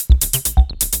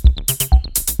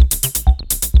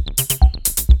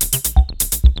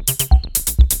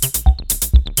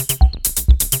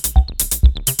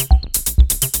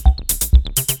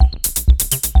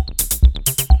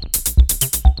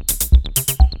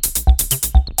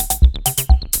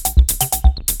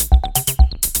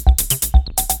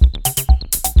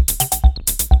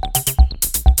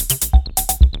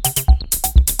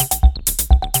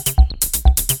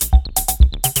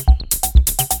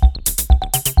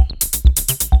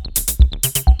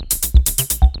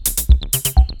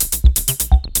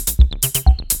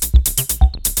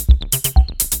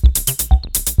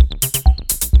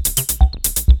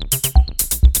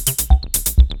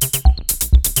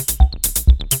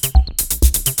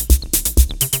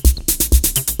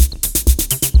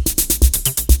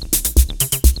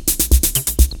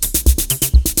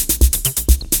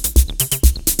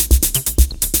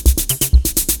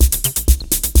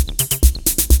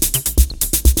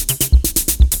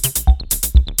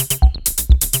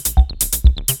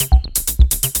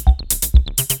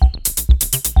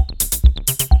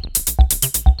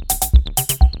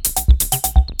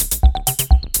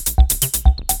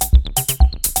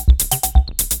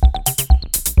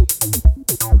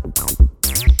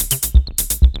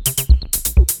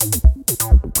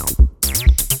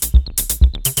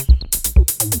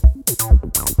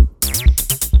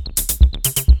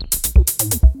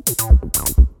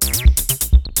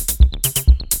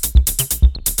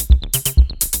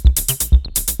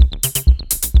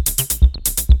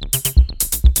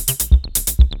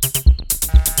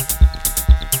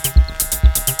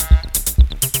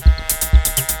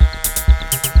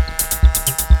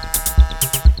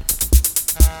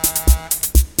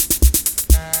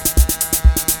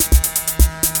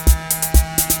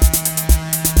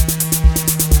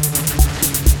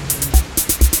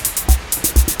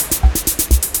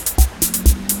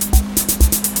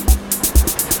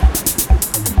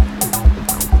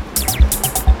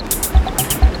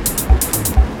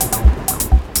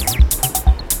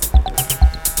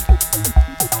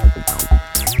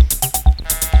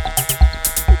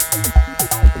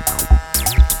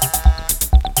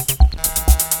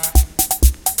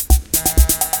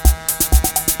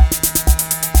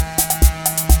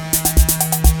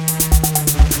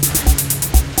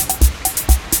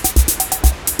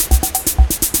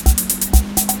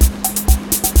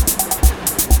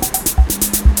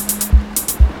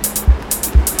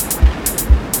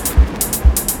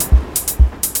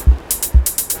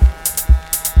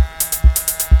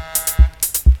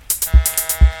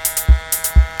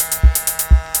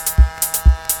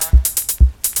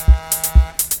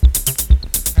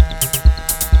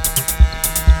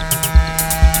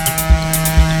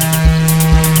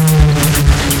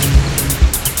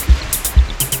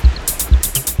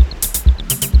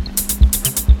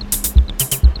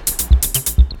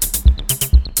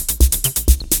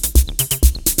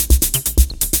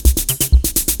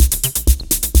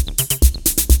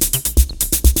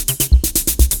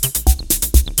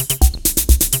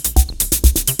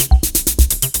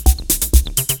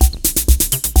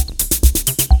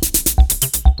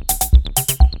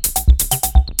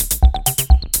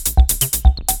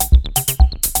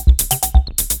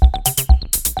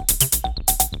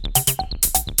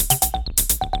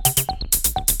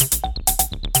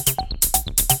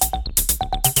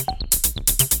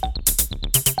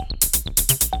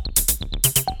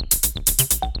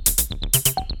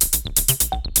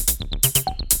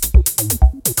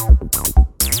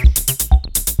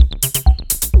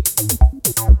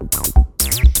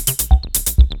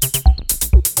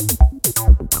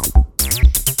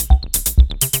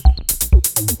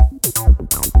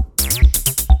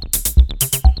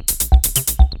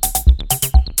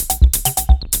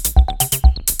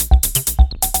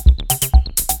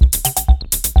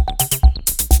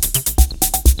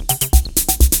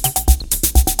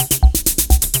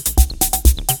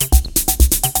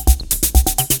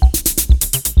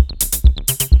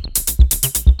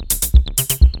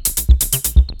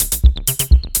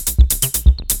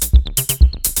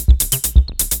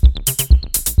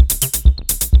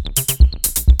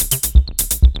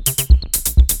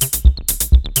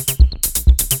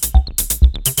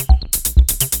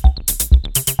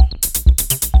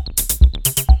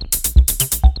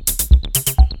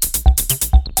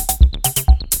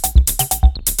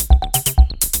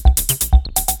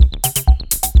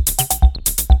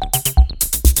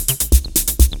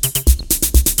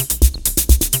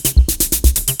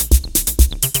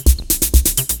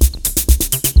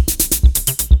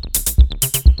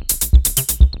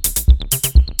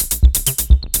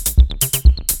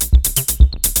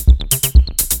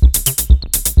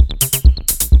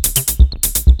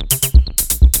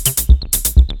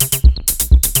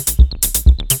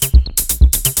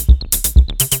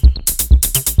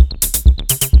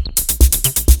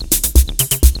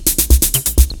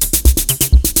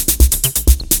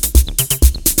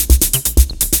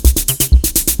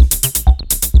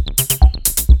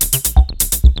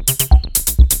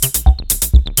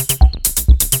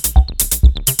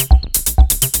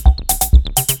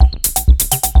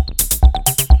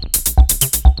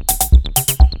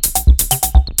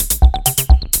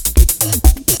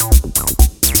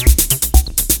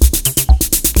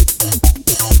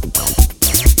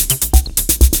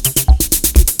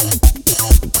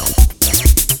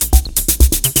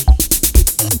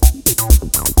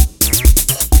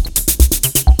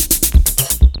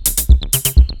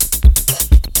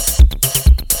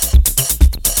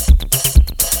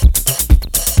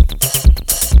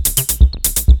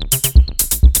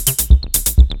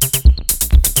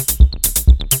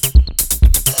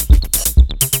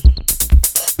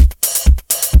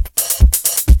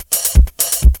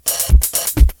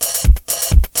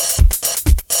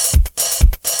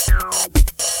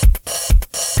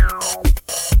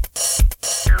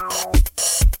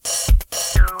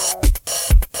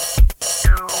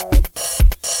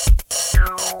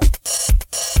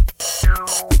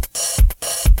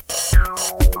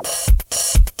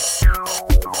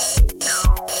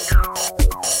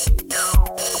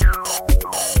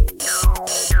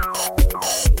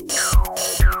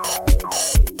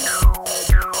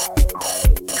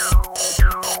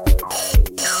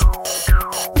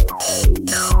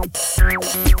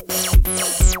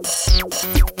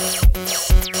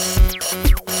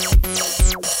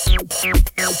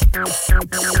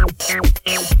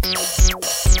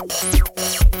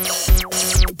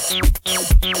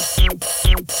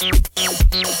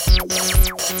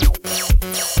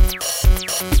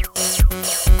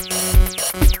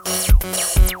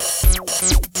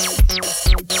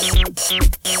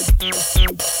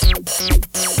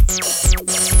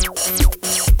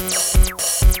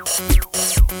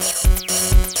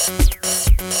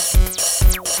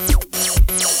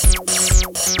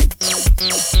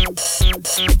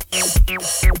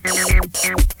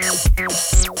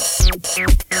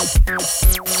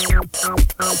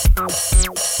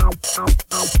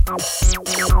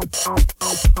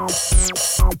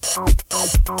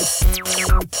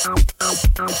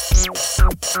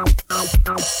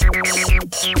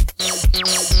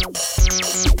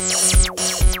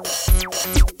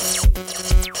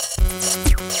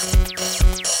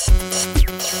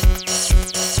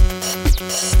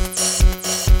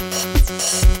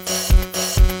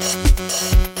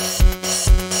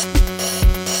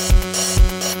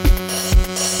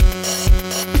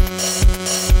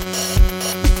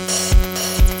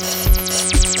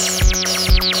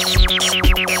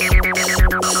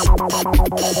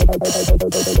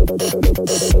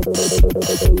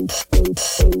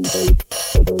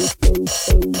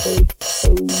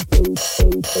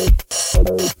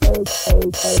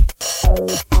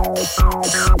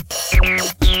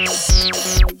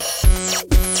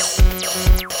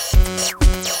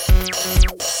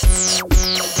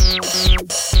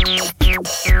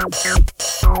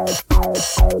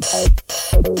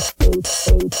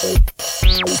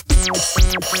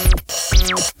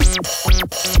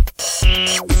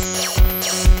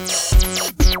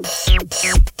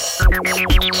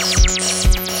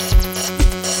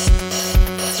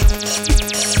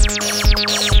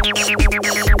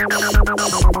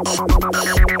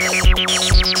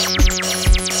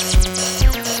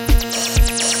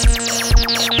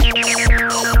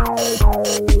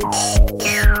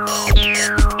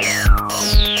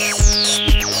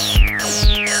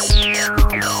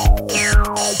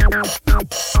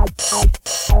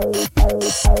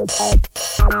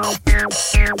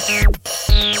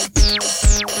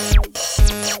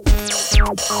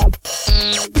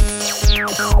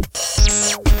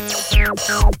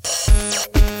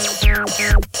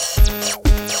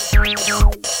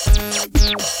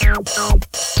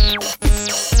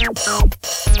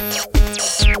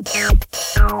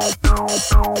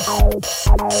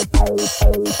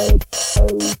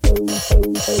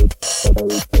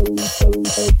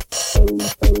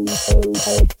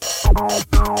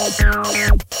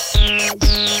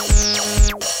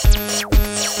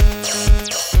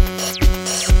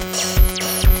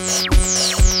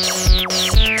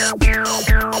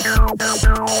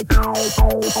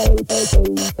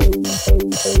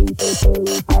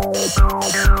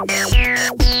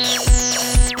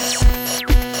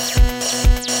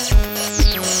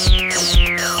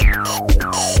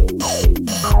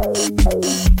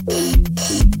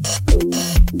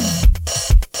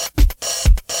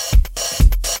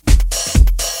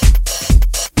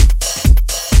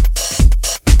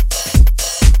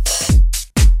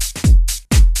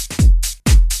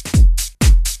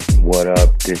 What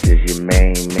up? This is your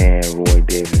main man, Roy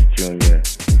Davis Jr.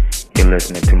 You're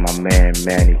listening to my man,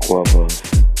 Manny Cuevas,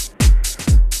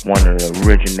 one of the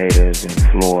originators in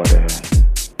Florida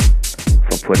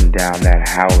for putting down that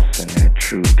house and that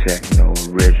true techno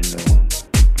original.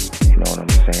 You know what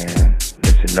I'm saying?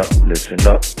 Listen up, listen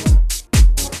up.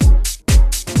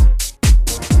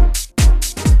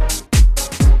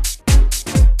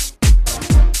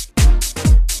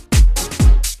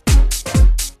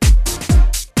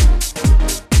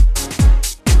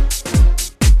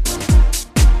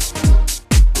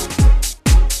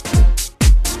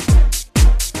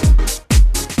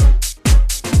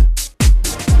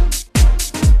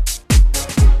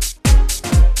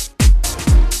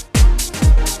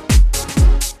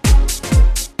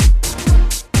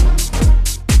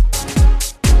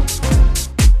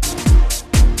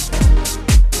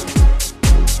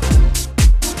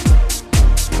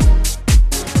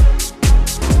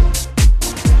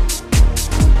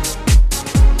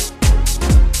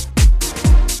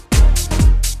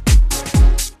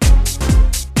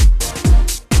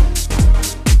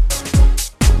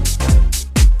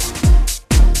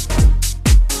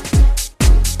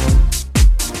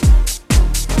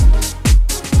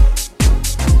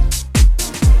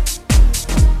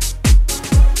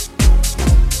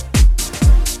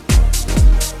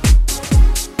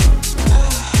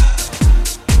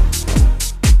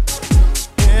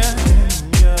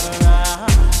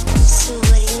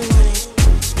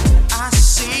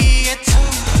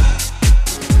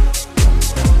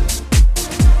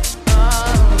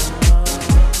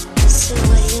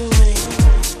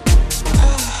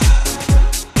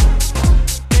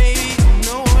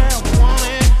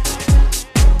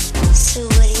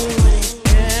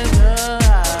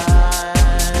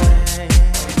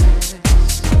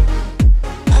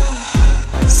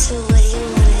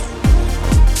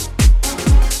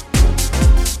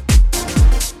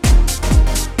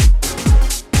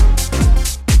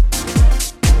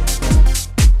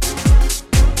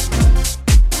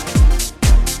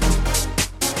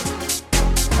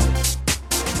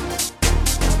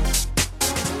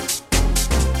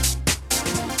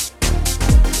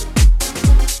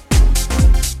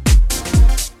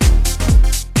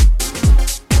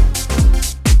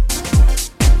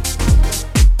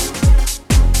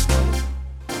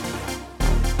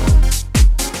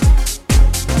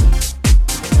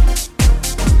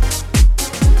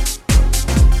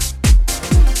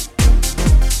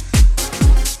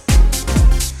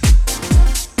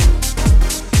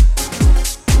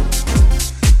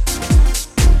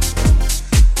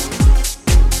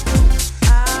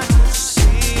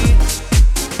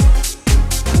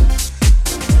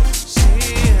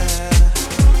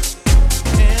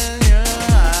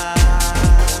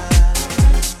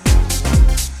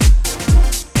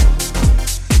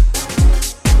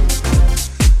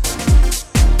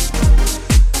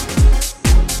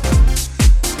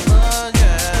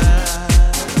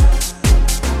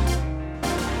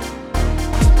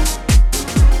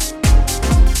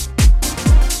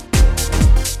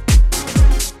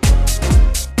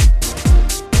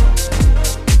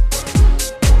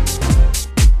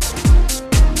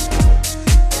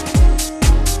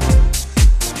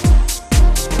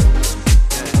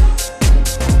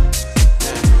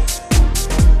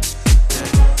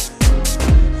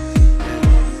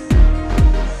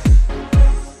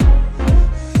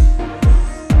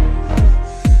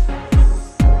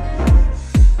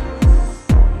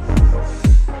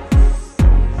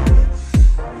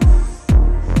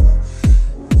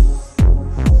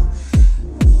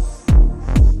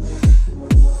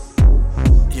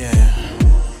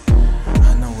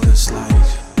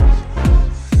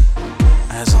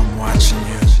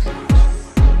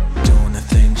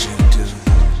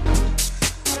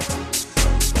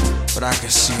 but I can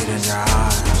see it in your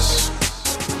eyes.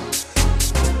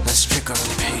 Let's pick up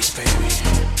the pace, baby.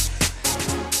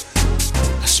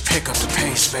 Let's pick up the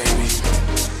pace, baby.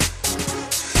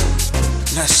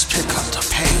 Let's pick up the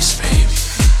pace, baby.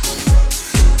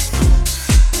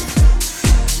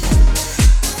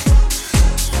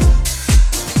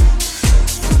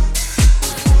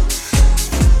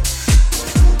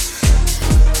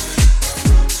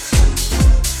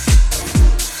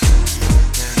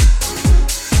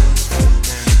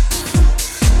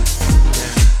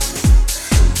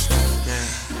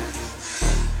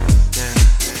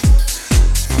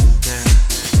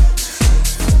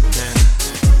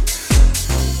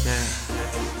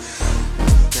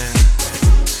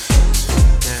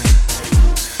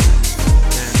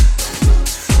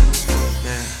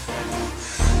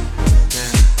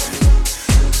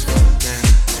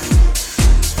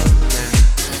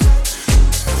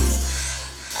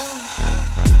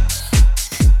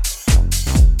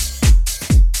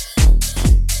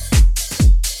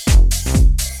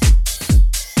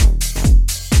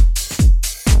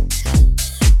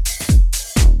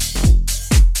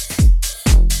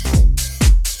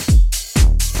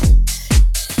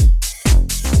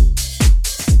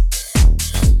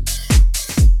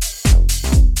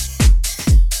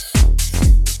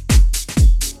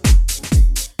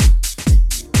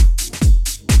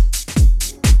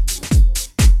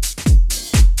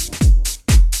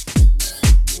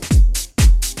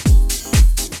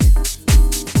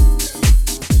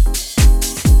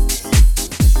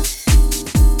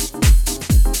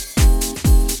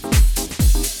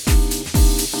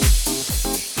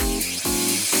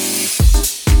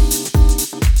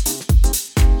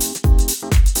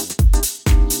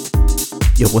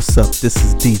 Yo, what's up? This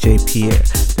is DJ Pierre,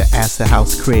 the acid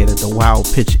house creator, the wild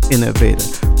pitch innovator,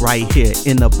 right here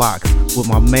in the box with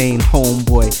my main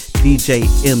homeboy, DJ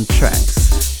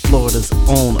M-TRAXXX, Florida's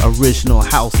own original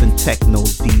house and techno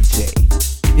DJ.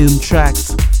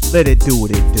 M-TRAXXX, let it do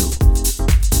what it do.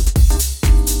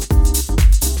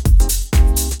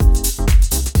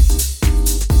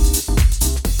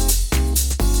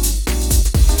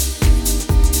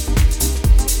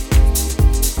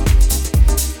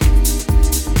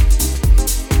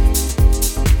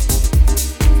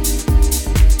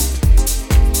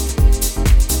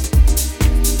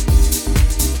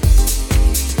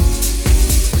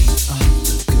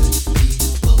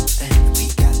 People and we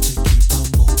got to keep on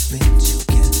moving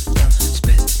together.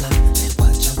 Spread love.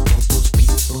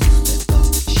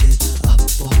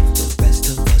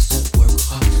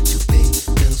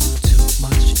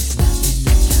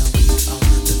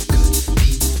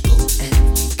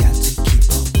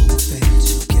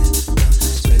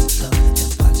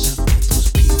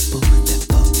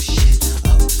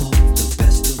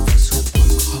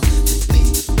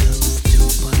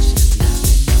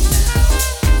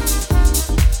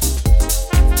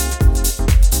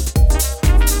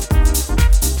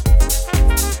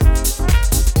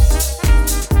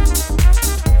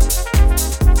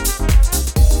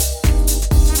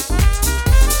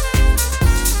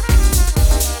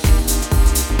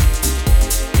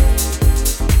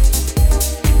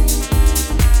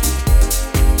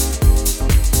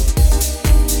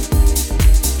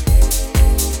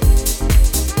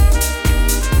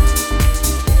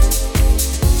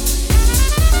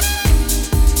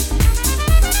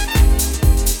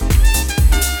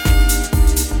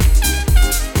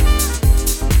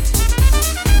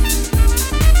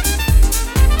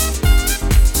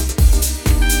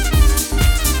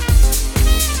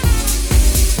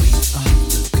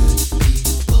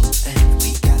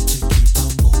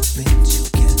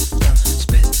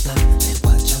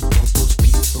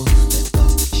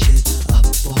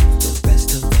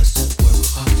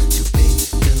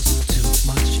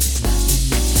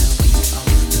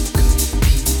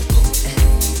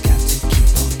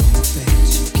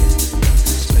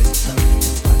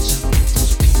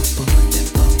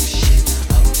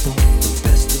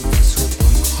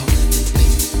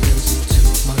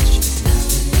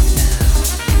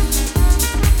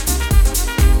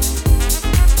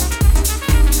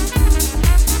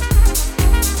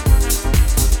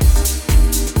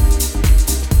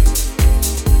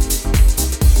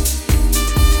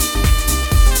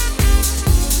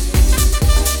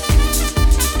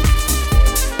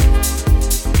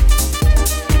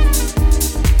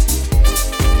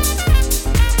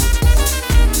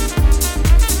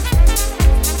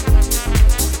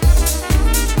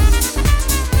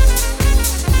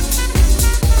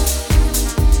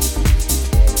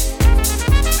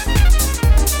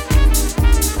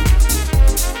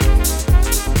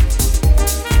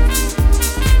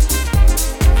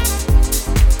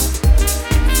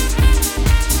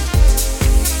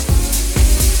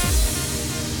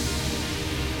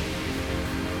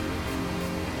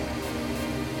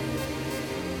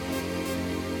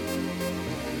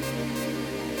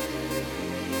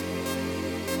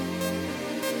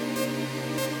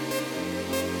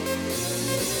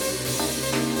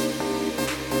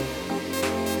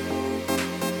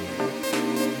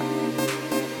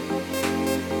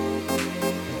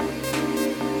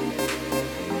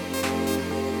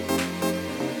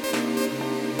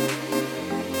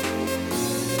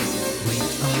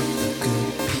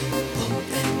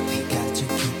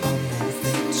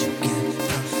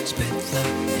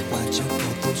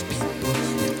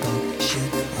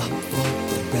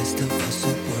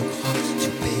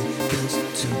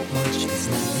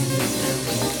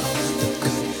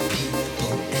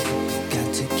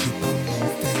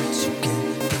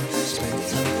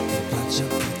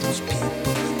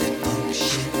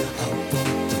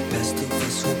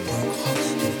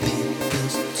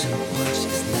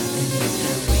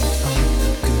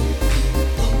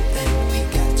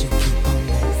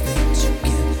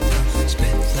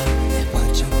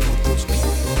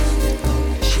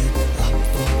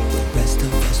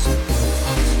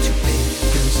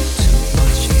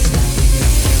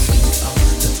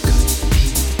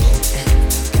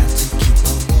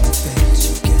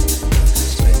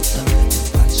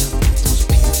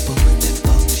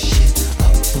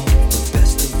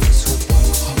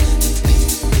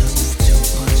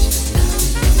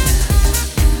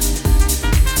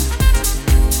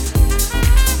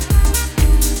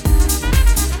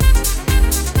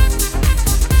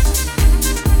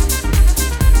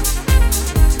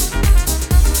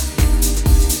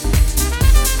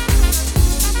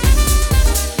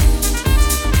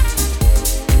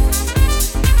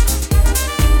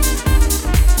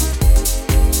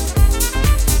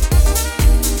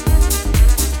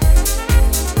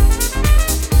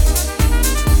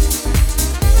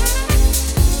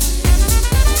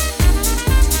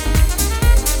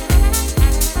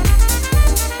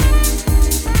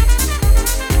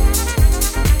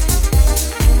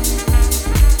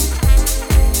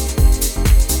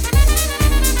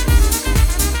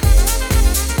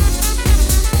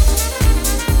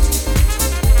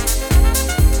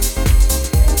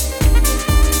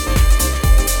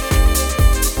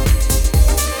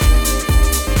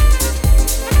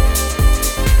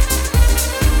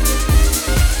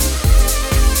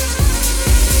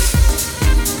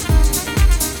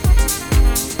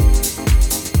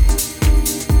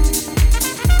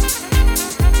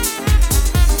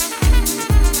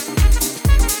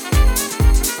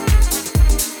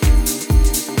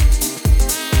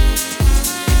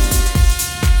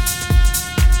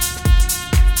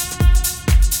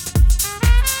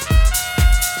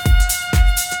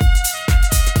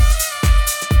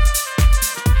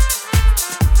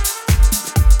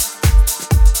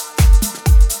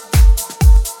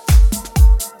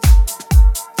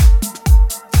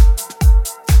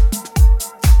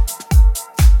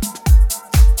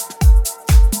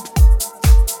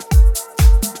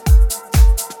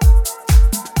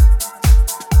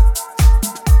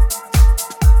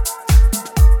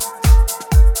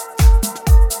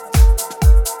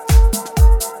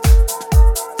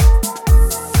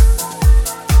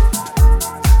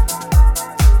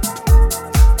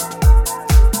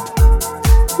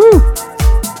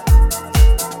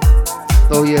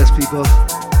 Oh yes, people.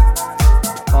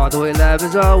 All the way live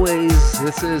as always.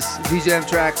 This is DJ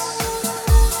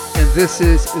M-TRAXXX, and this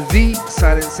is the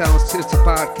Silent Sounds Sister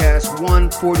Podcast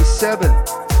 147.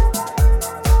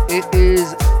 It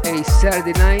is a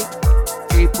Saturday night,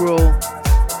 April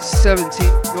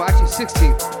 17th. No, actually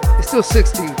 16th. It's still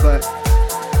 16th, but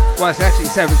well, it's actually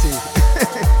 17th.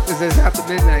 Because it's after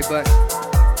midnight, but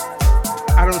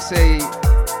I don't say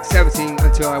 17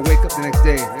 until I wake up the next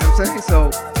day. You know what I'm saying? So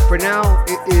for now,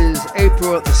 it is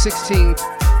April the 16th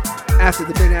after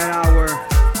the midnight hour.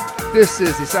 This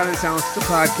is the Silent Sounds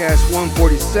Podcast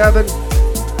 147.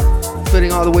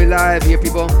 Spinning all the way live here,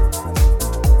 people.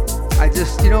 I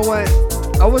just, you know what?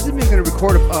 I wasn't even going to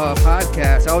record a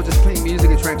podcast. I was just playing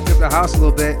music and trying to clean up the house a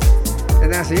little bit. And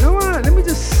then I said, you know what? Let me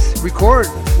just record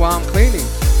while I'm cleaning.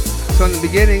 So in the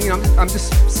beginning, you know, I'm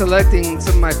just selecting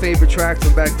some of my favorite tracks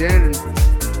from back then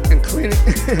and cleaning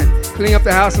up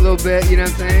the house a little bit, you know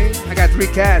what I'm saying? I got 3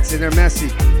 cats and they're messy.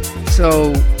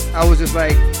 So I was just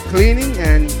like cleaning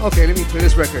and, okay, let me play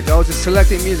this record. I was just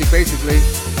selecting music basically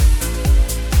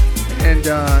and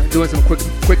doing some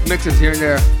quick mixes here and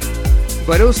there.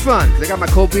 But it was fun because I got my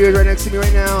cold beer right next to me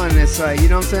right now and it's like, you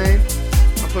know what I'm saying?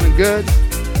 I'm feeling good.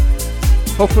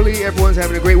 Hopefully everyone's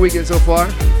having a great weekend so far.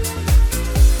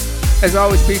 As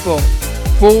always, people,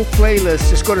 full playlist.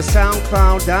 Just go to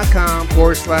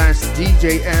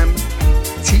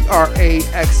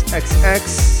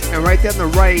soundcloud.com/DJM-TRAXXX. And right there on the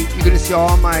right, you're going to see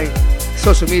all my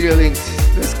social media links.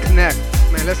 Let's connect,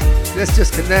 man. Let's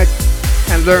just connect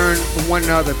and learn from one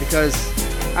another because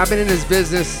I've been in this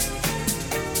business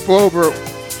for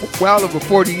well over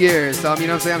 40 years. So, you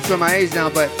know what I'm saying? I'm showing my age now,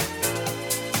 but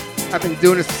I've been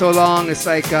doing this for so long. It's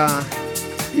like,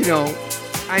 you know,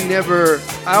 I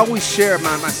always share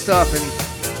my stuff, and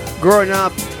growing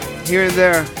up here and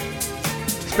there,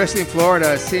 especially in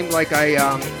Florida, it seemed like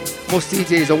most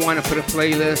DJs don't want to put a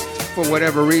playlist for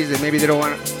whatever reason. Maybe they don't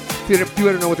want to,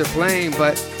 people don't know what they're playing,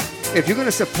 but if you're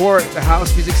gonna support the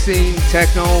house music scene,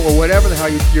 techno, or whatever the hell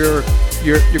you're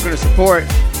gonna support,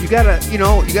 you gotta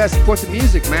support the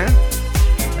music, man.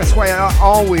 That's why I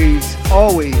always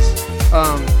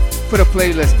put a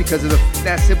playlist, because of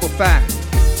that simple fact.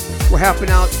 We're helping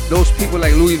out those people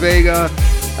like Louis Vega,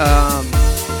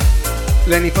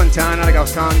 Lenny Fontana, like I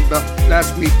was telling you about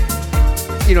last week.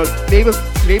 You know,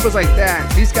 labels like that.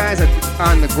 These guys are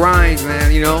on the grind,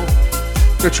 man. You know,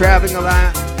 they're traveling a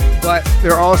lot, but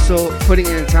they're also putting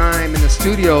in time in the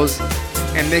studios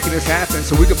and making this happen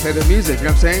so we can play their music. You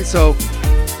know what I'm saying? So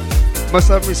much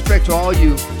love and respect to all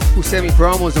you who send me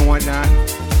promos and whatnot.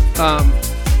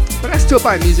 But I still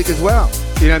buy music as well.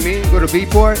 You know what I mean? Go to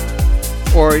Beatport,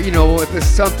 or you know, if it's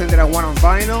something that I want on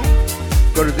vinyl,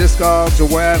 go to Discogs or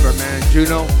wherever, man.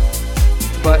 Juno.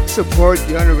 But support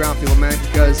the underground people, man,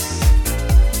 because,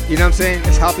 you know what I'm saying?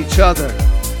 Let's help each other.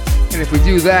 And if we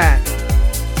do that,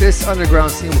 this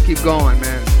underground scene will keep going,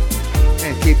 man.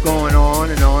 And keep going on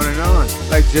and on and on.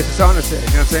 Like Justice Honor said, you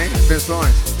know what I'm saying? Vince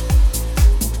Lawrence.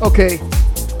 Okay,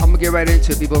 I'm gonna get right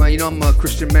into it, people, man. You know I'm a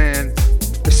Christian man.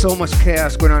 There's so much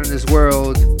chaos going on in this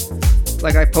world.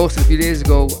 Like I posted a few days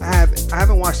ago, I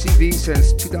haven't watched TV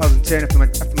since 2010 after my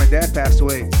dad passed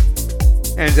away.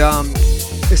 And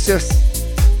it's just,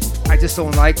 I just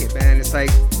don't like it, man. It's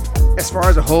like, as far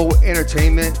as the whole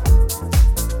entertainment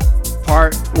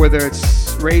part, whether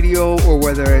it's radio or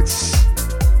whether it's,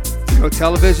 you know,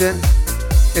 television,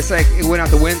 it's like it went out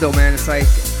the window, man. It's like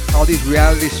all these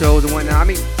reality shows and whatnot. I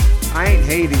mean, I ain't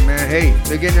hating, man. Hey,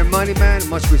 they're getting their money, man.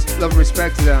 Much love and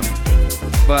respect to them.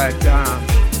 But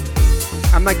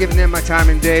I'm not giving them my time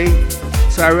and day,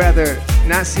 so I'd rather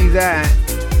not see that.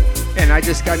 And I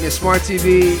just got me a smart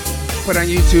TV, put on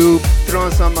YouTube, throw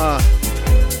on some,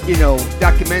 you know,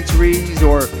 documentaries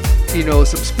or, you know,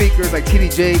 some speakers like T.D.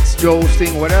 Jakes, Joel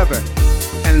Sting, whatever,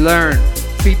 and learn.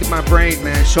 Feed my brain,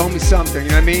 man. Show me something, you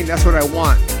know what I mean? That's what I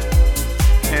want.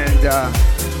 And,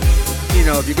 you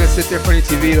know, if you're gonna sit there in front of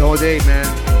your TV the whole day, man,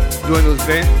 doing those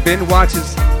binge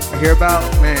watches I hear about,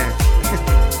 man,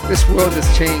 this world has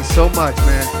changed so much,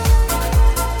 man.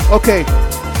 Okay.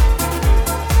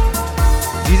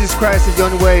 Jesus Christ is the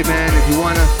only way, man, if you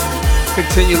want to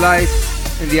continue life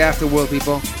in the afterworld,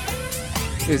 people.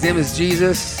 His name is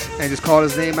Jesus, and just call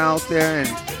his name out there. And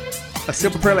a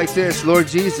simple prayer like this: Lord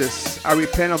Jesus, I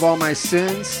repent of all my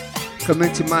sins. Come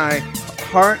into my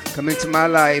heart, come into my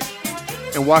life,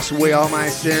 and wash away all my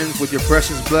sins with your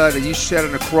precious blood that you shed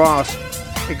on the cross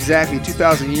exactly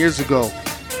 2,000 years ago.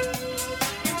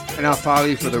 And I'll follow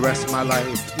you for the rest of my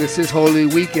life. This is Holy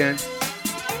Weekend.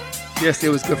 Yesterday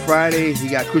was Good Friday. He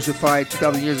got crucified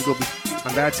 2,000 years ago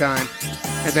on that time.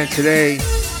 And then today,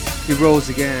 he rose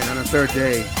again on the third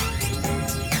day.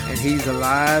 And he's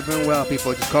alive and well,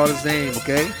 people. Just call his name,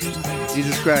 okay?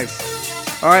 Jesus Christ.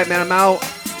 All right, man, I'm out.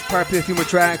 Probably play a few more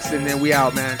tracks, and then we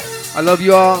out, man. I love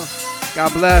you all.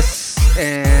 God bless.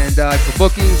 And for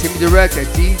bookings, hit me direct at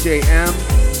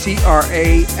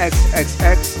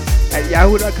DJM-TRAXXX at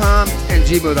yahoo.com and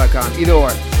gmail.com. Either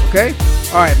or, okay?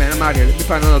 All right, man, I'm out here. Let me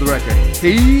find another record.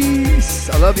 Peace.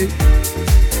 I love you.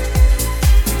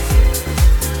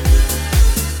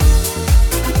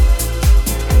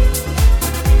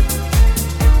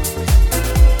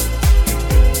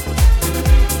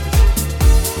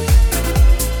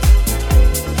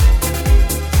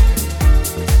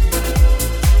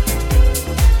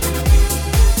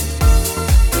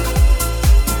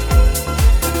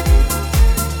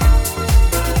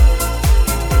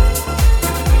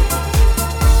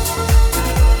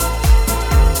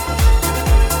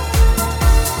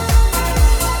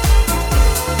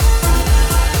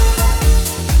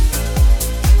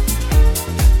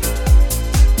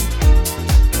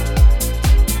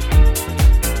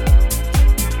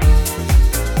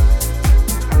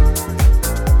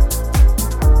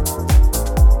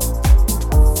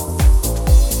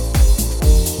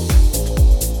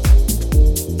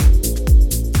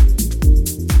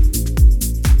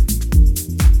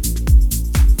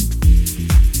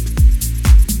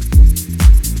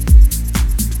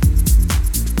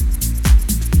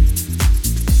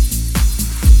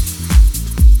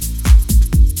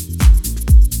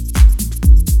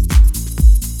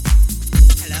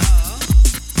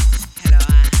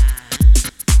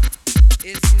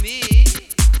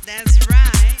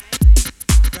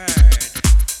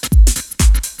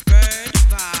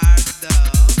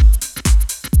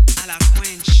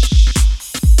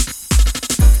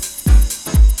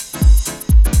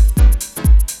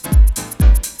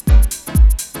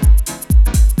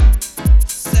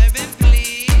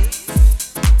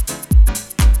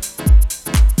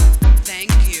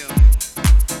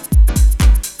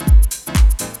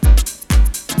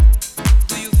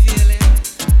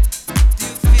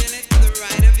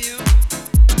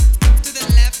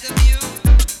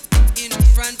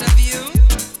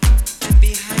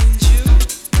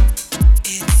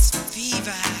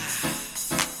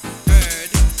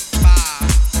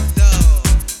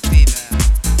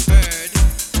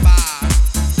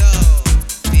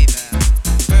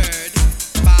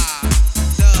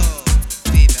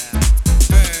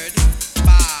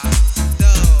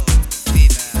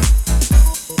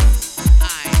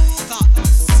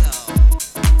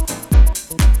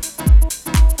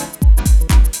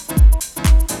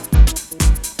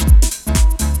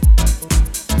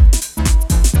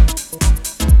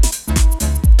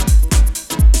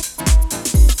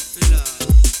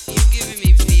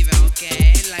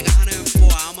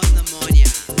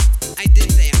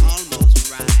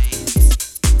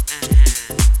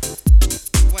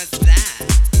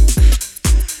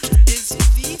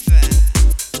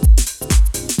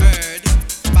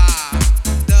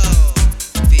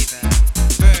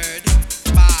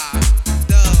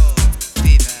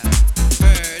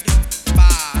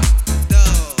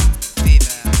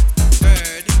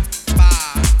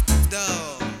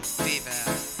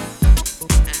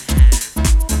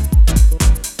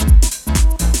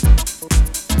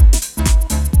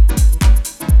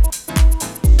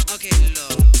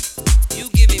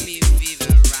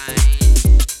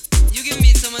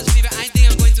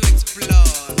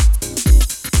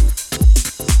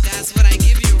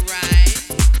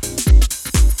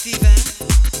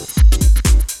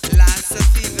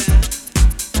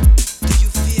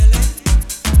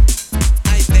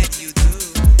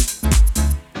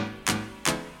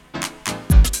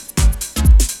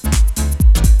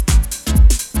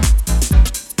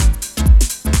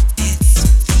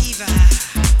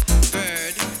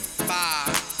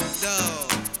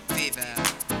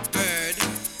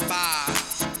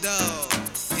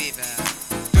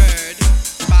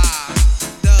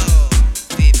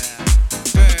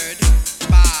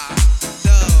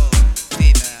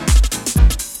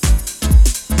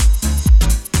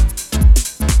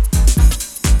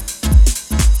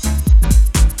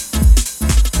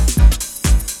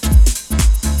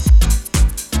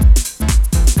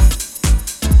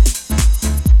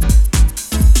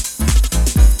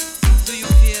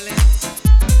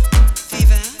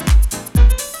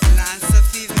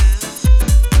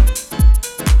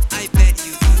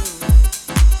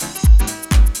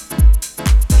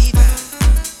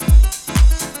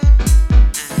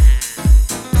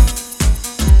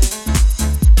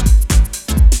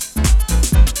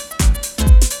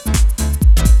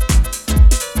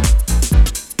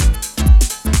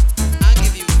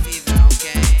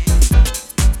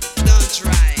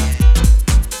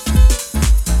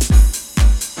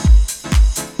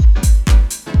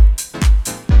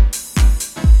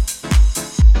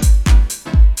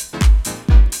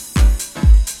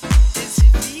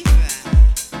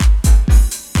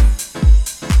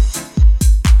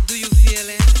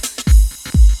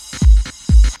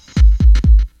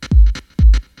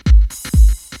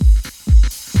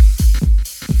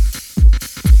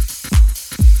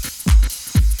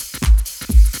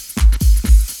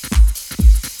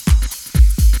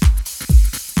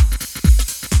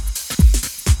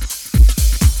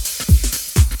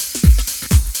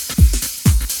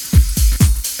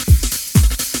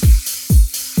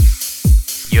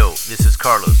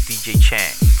 DJ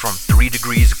Chang from 3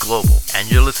 Degrees Global, and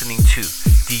you're listening to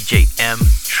DJ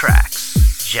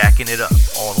M-TRAXXX, jacking it up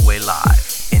all the way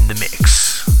live in the mix.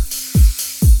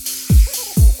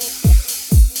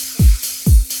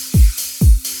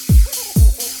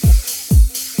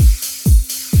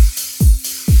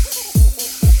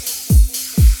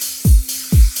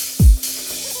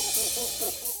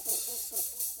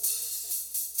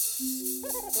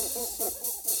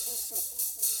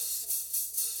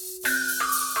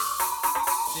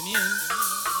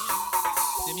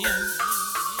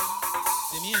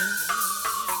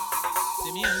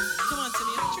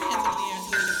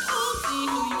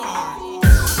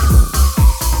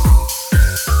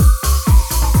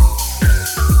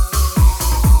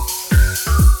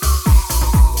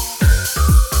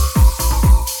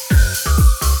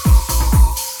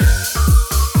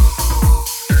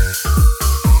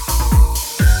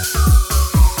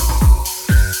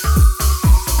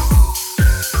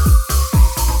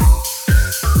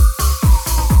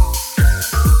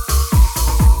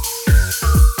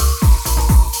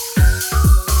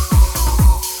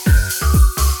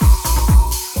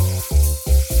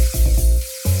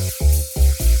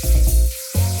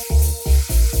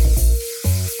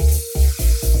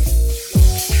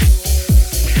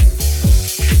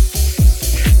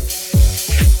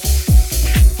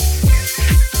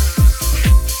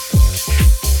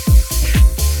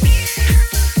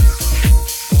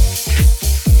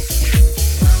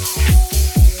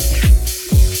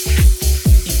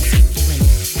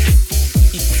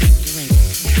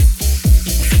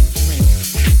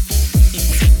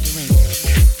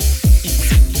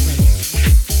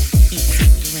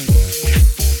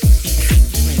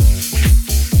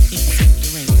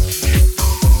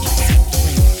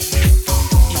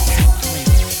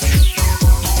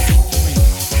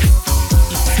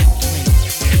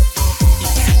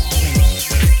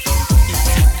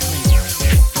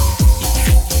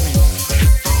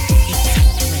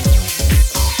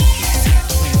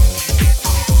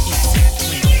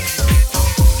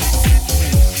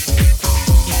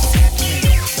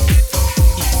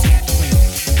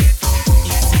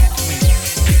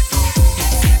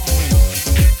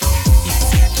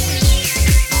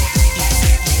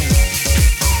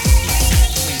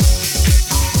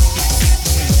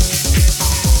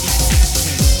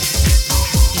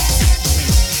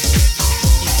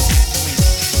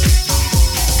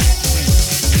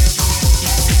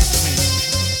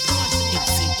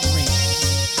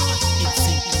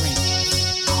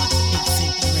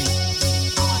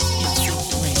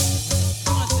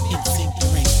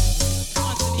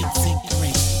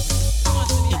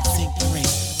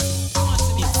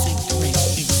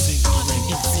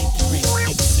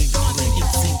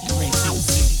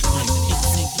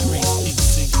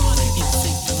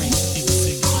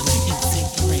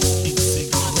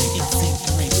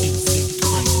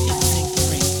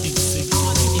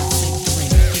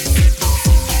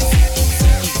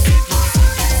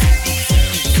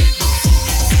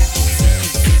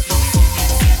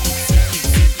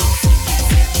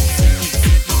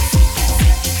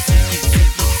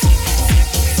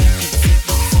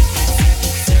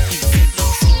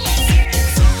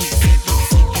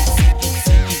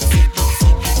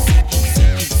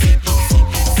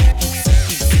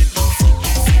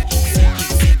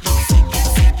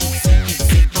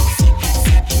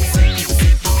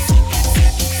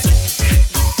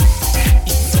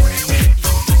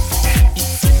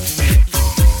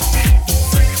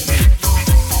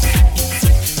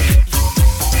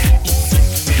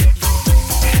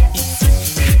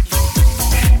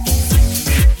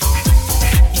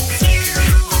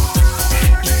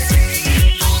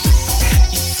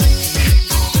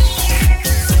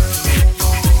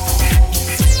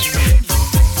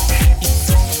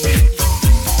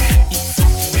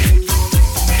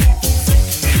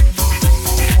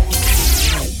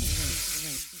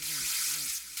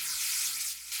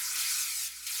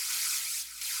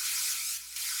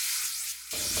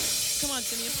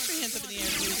 hands up in the air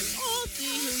so we can all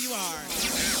see who you are.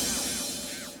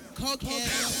 Cokehead.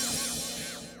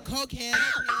 Cokehead.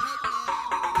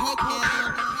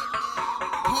 Cokehead.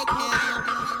 Cokehead.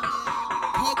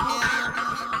 Cokehead.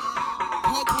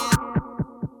 Cokehead.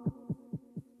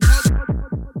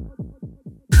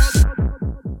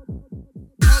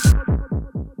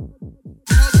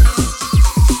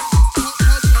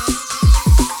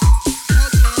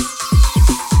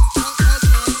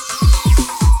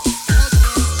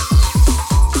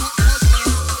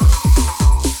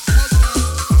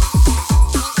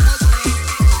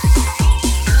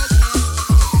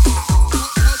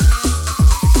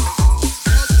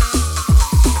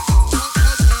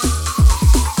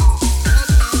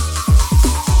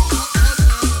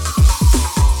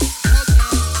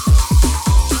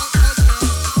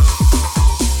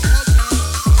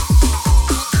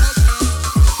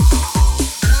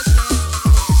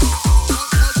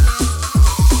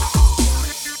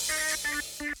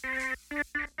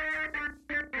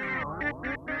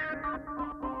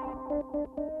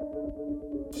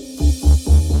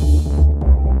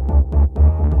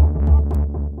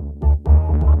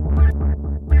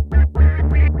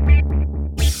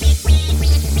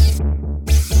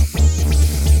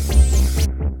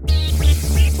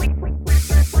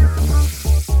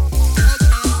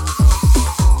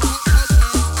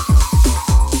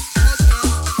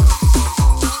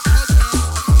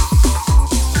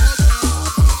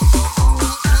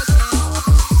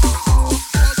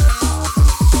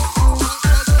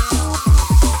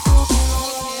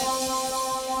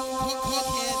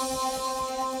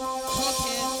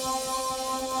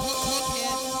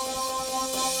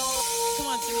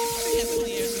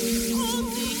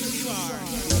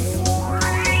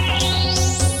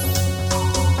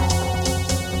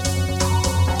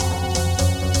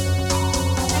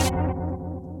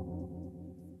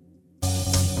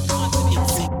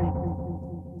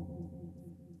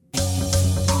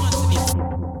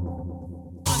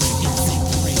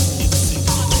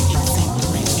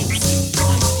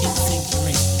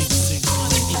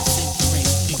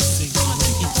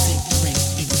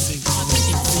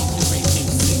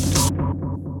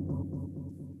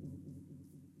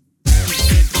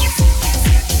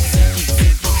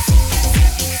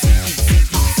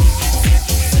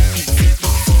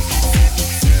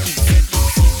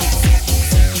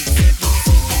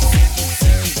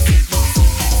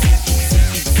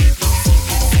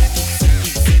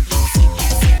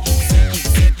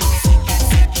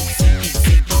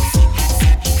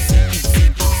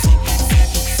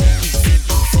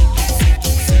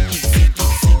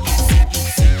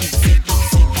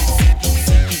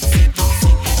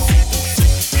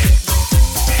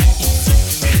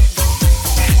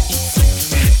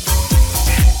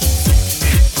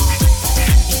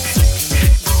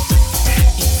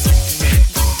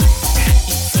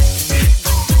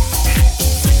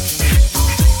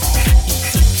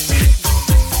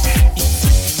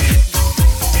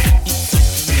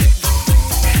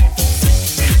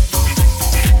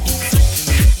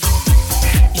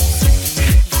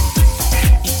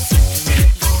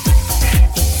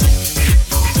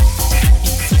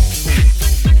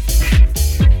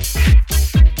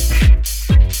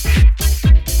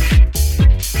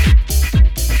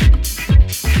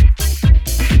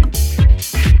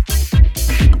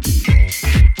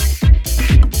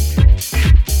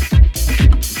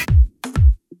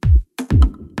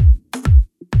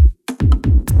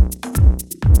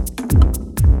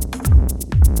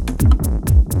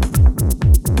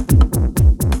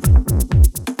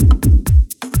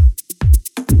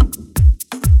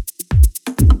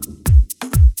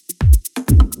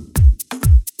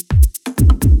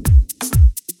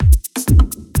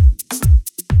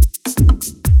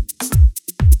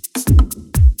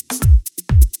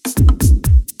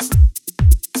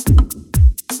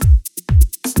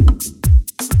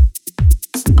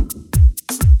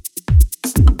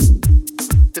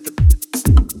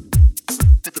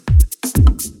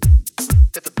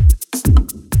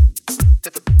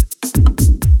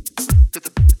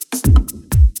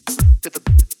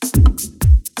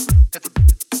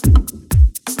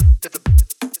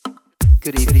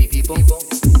 Good evening, people.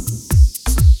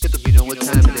 You know what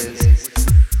time it is.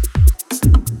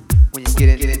 When you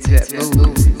get into that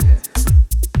mood,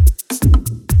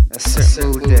 a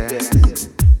certain mood there.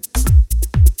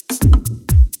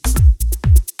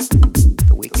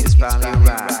 The weekend's finally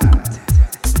arrived.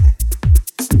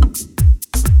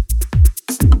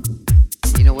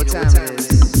 You know what time it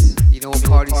is. You know what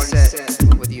party's set.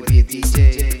 Whether you be a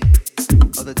DJ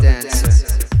or the dancer.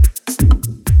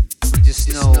 You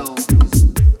just know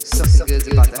something good's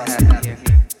about to happen here.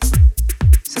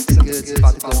 Something good's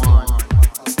about to go on.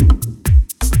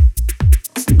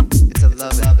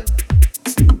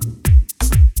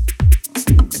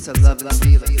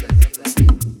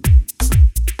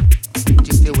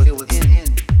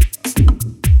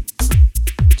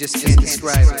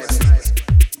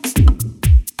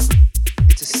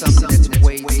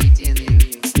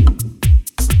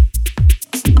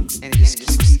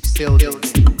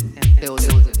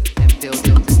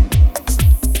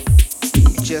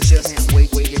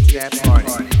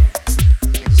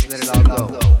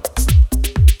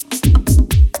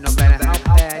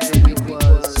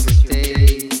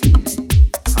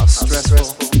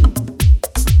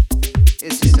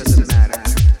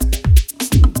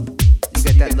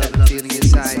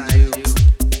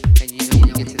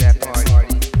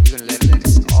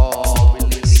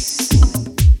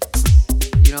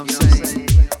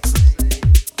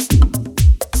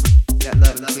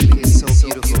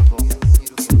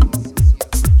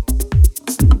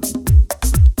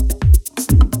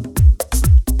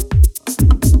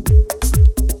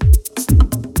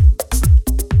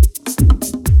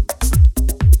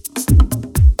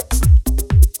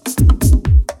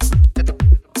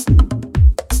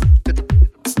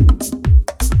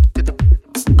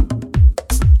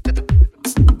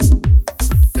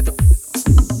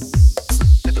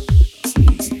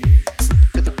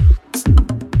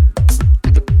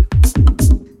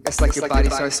 your body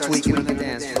starts tweaking on the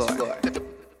dance floor.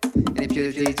 And if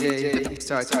you're the DJ, you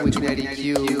start tweaking that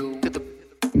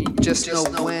EQ. You just know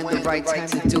when the right time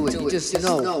to do it. You just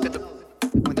know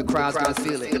when the crowd's gonna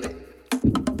feel it.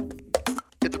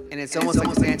 And it's almost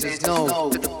like the dancers know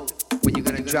when you're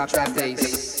gonna drop that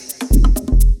bass,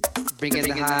 bring in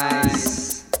the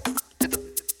highs,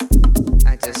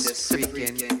 and just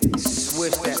freaking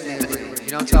swish that thing.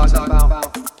 You know what I'm talking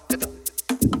about?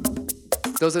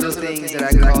 Those are the things that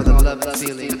I call the love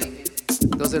feeling.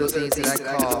 Those are the things that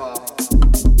I call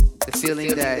the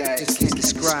feeling that you just can't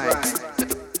describe.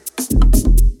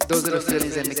 Those are the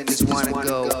feelings that make you just want to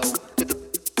go.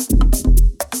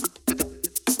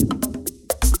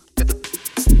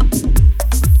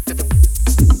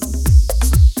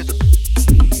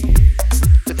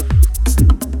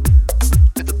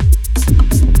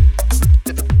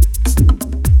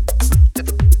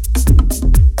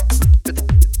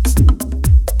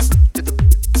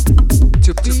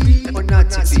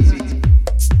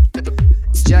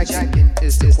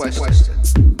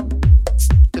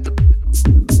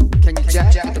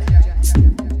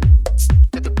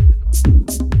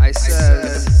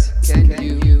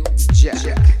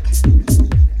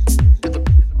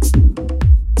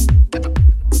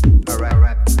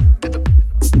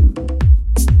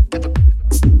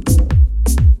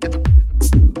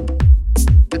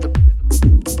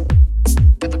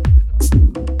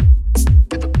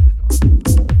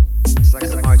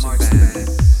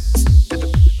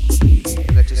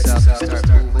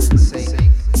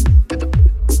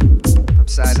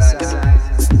 Side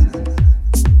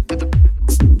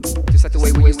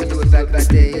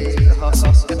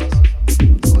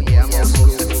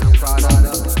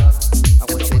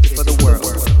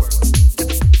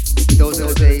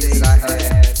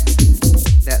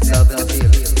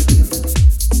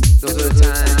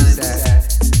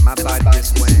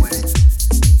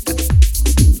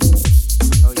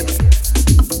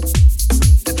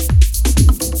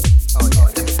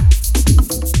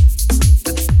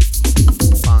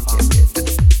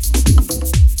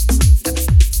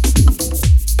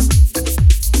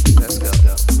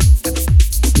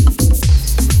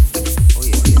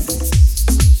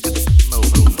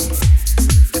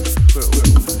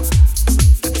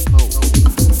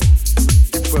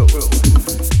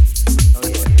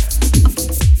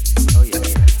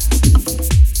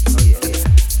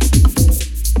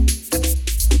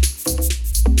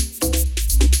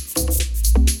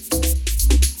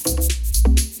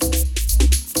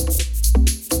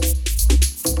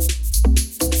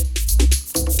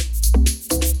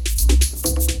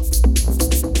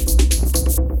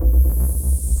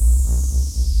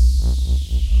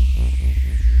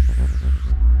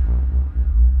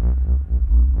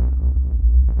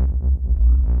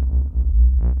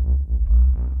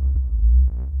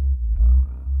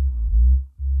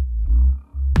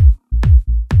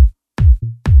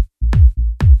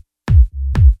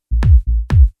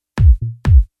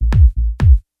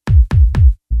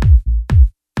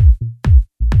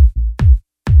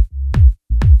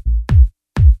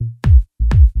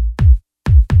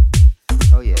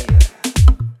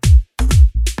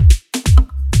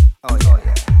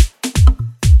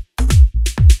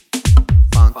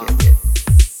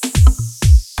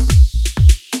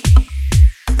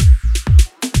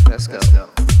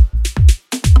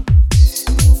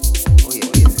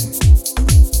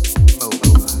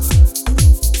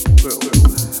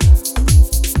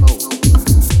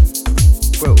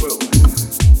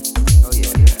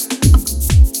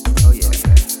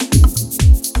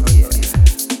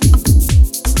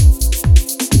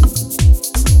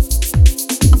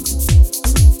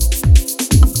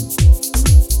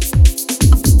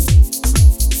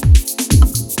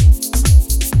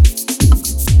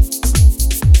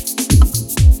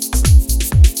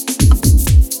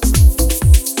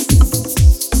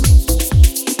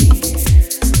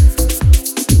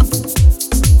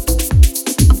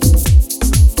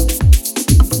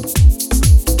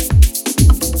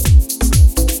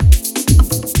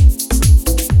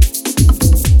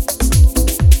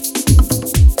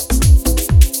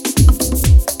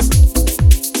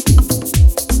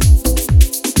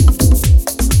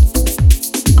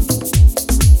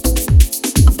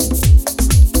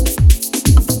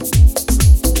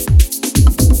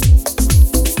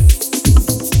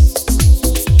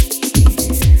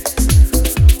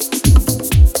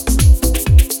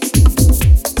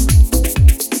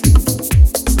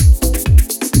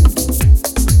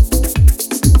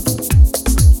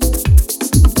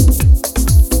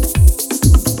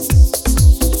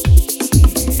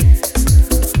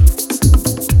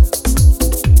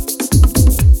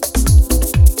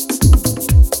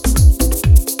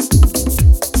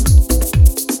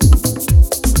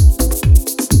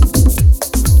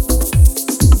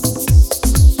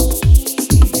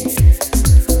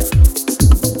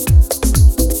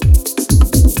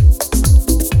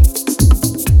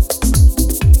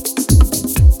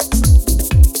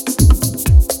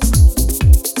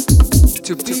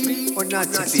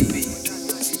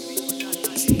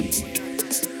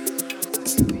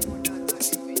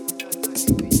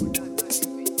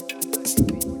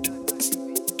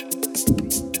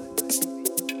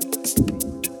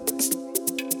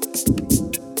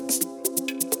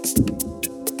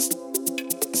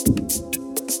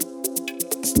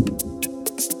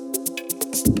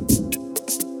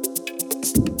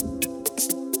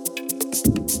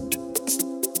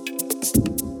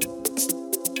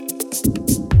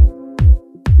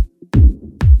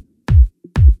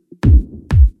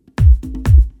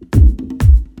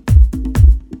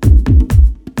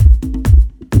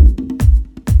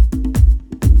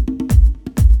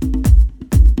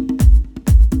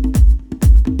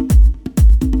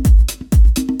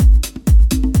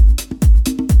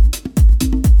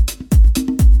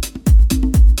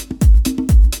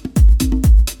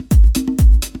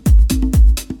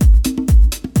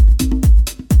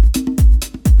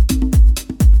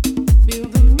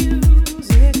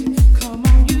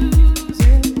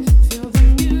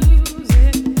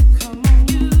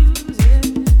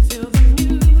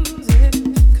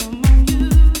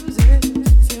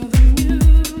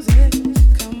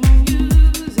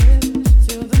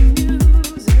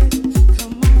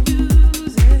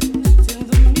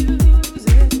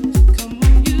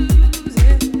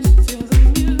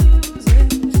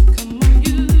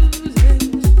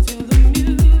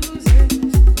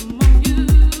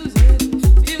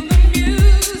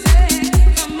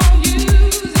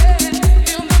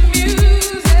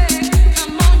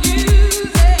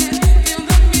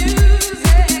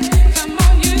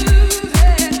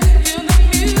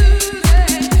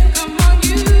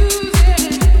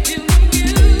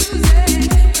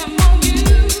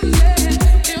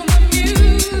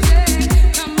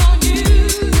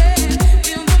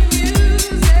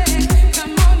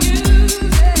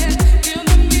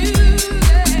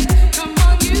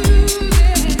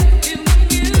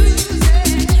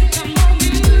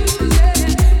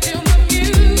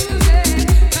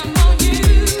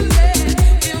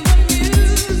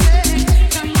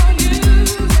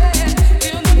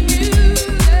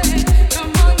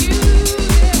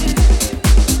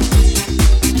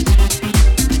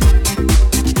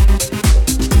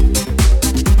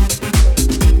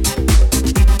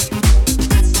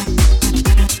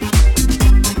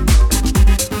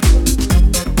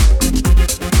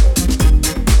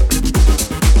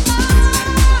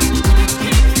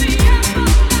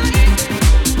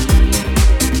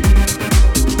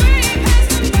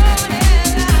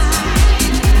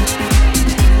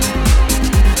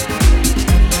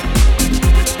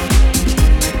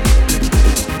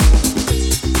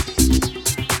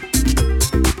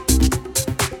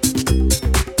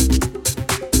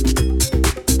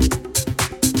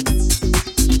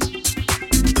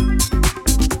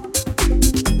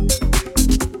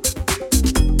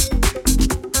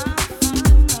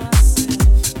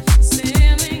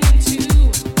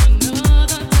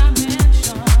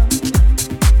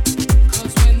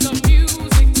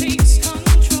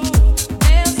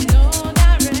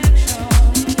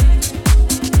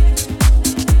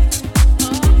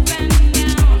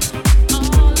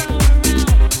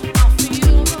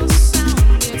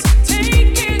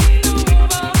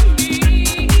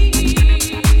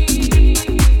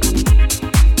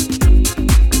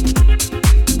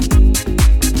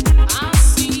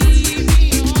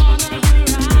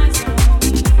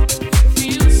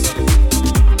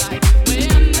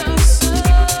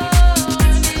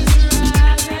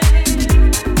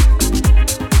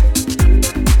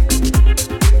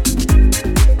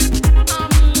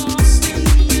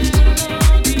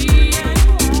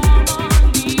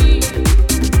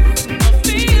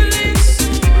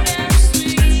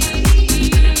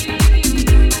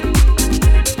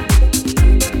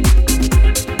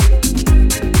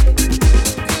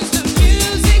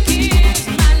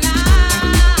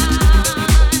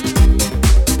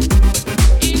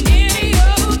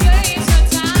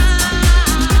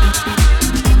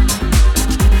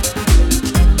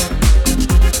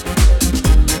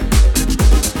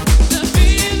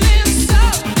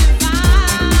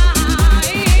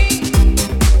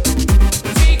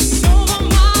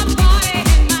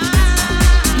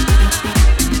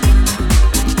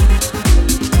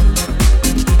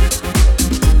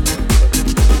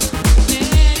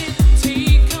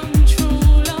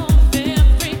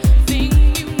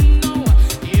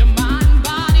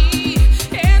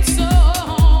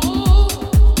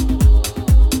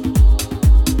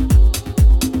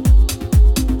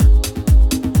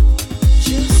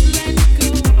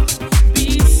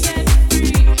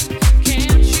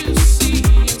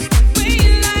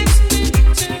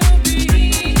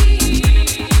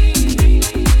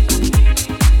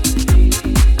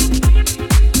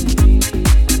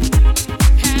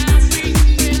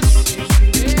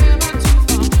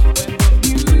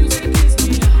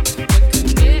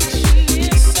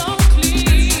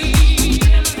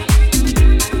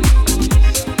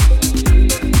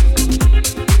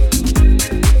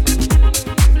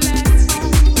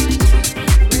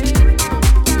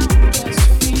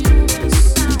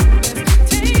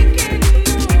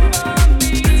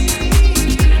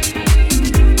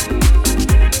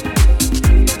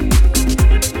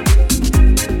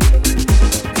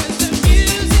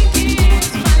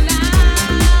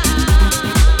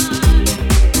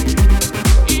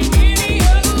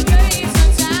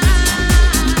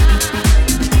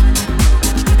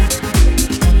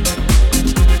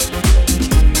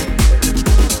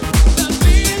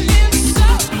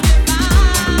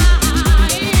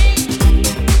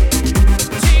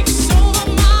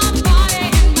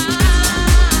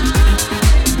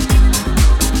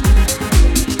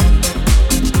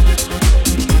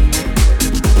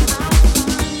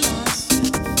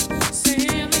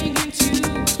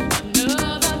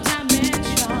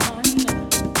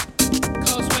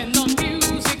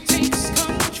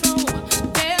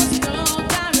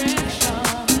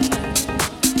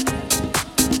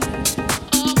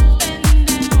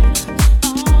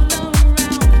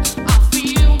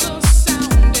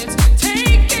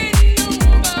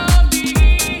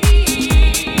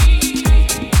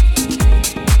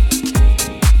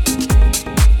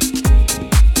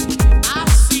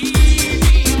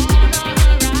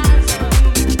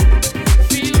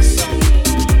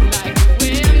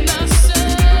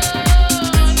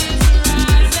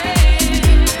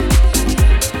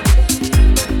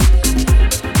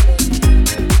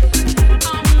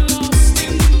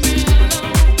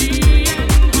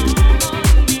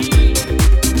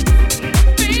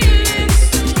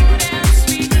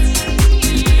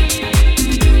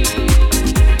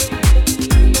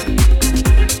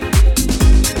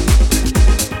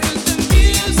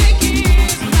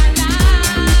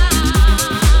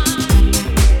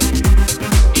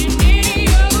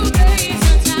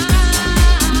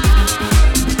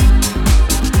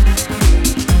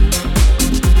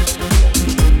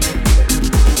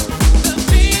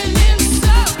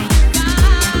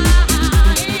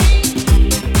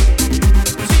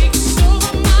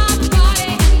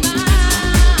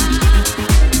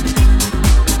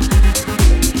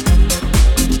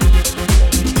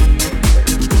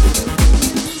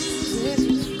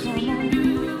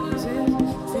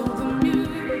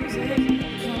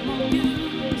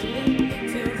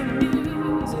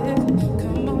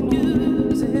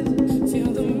it.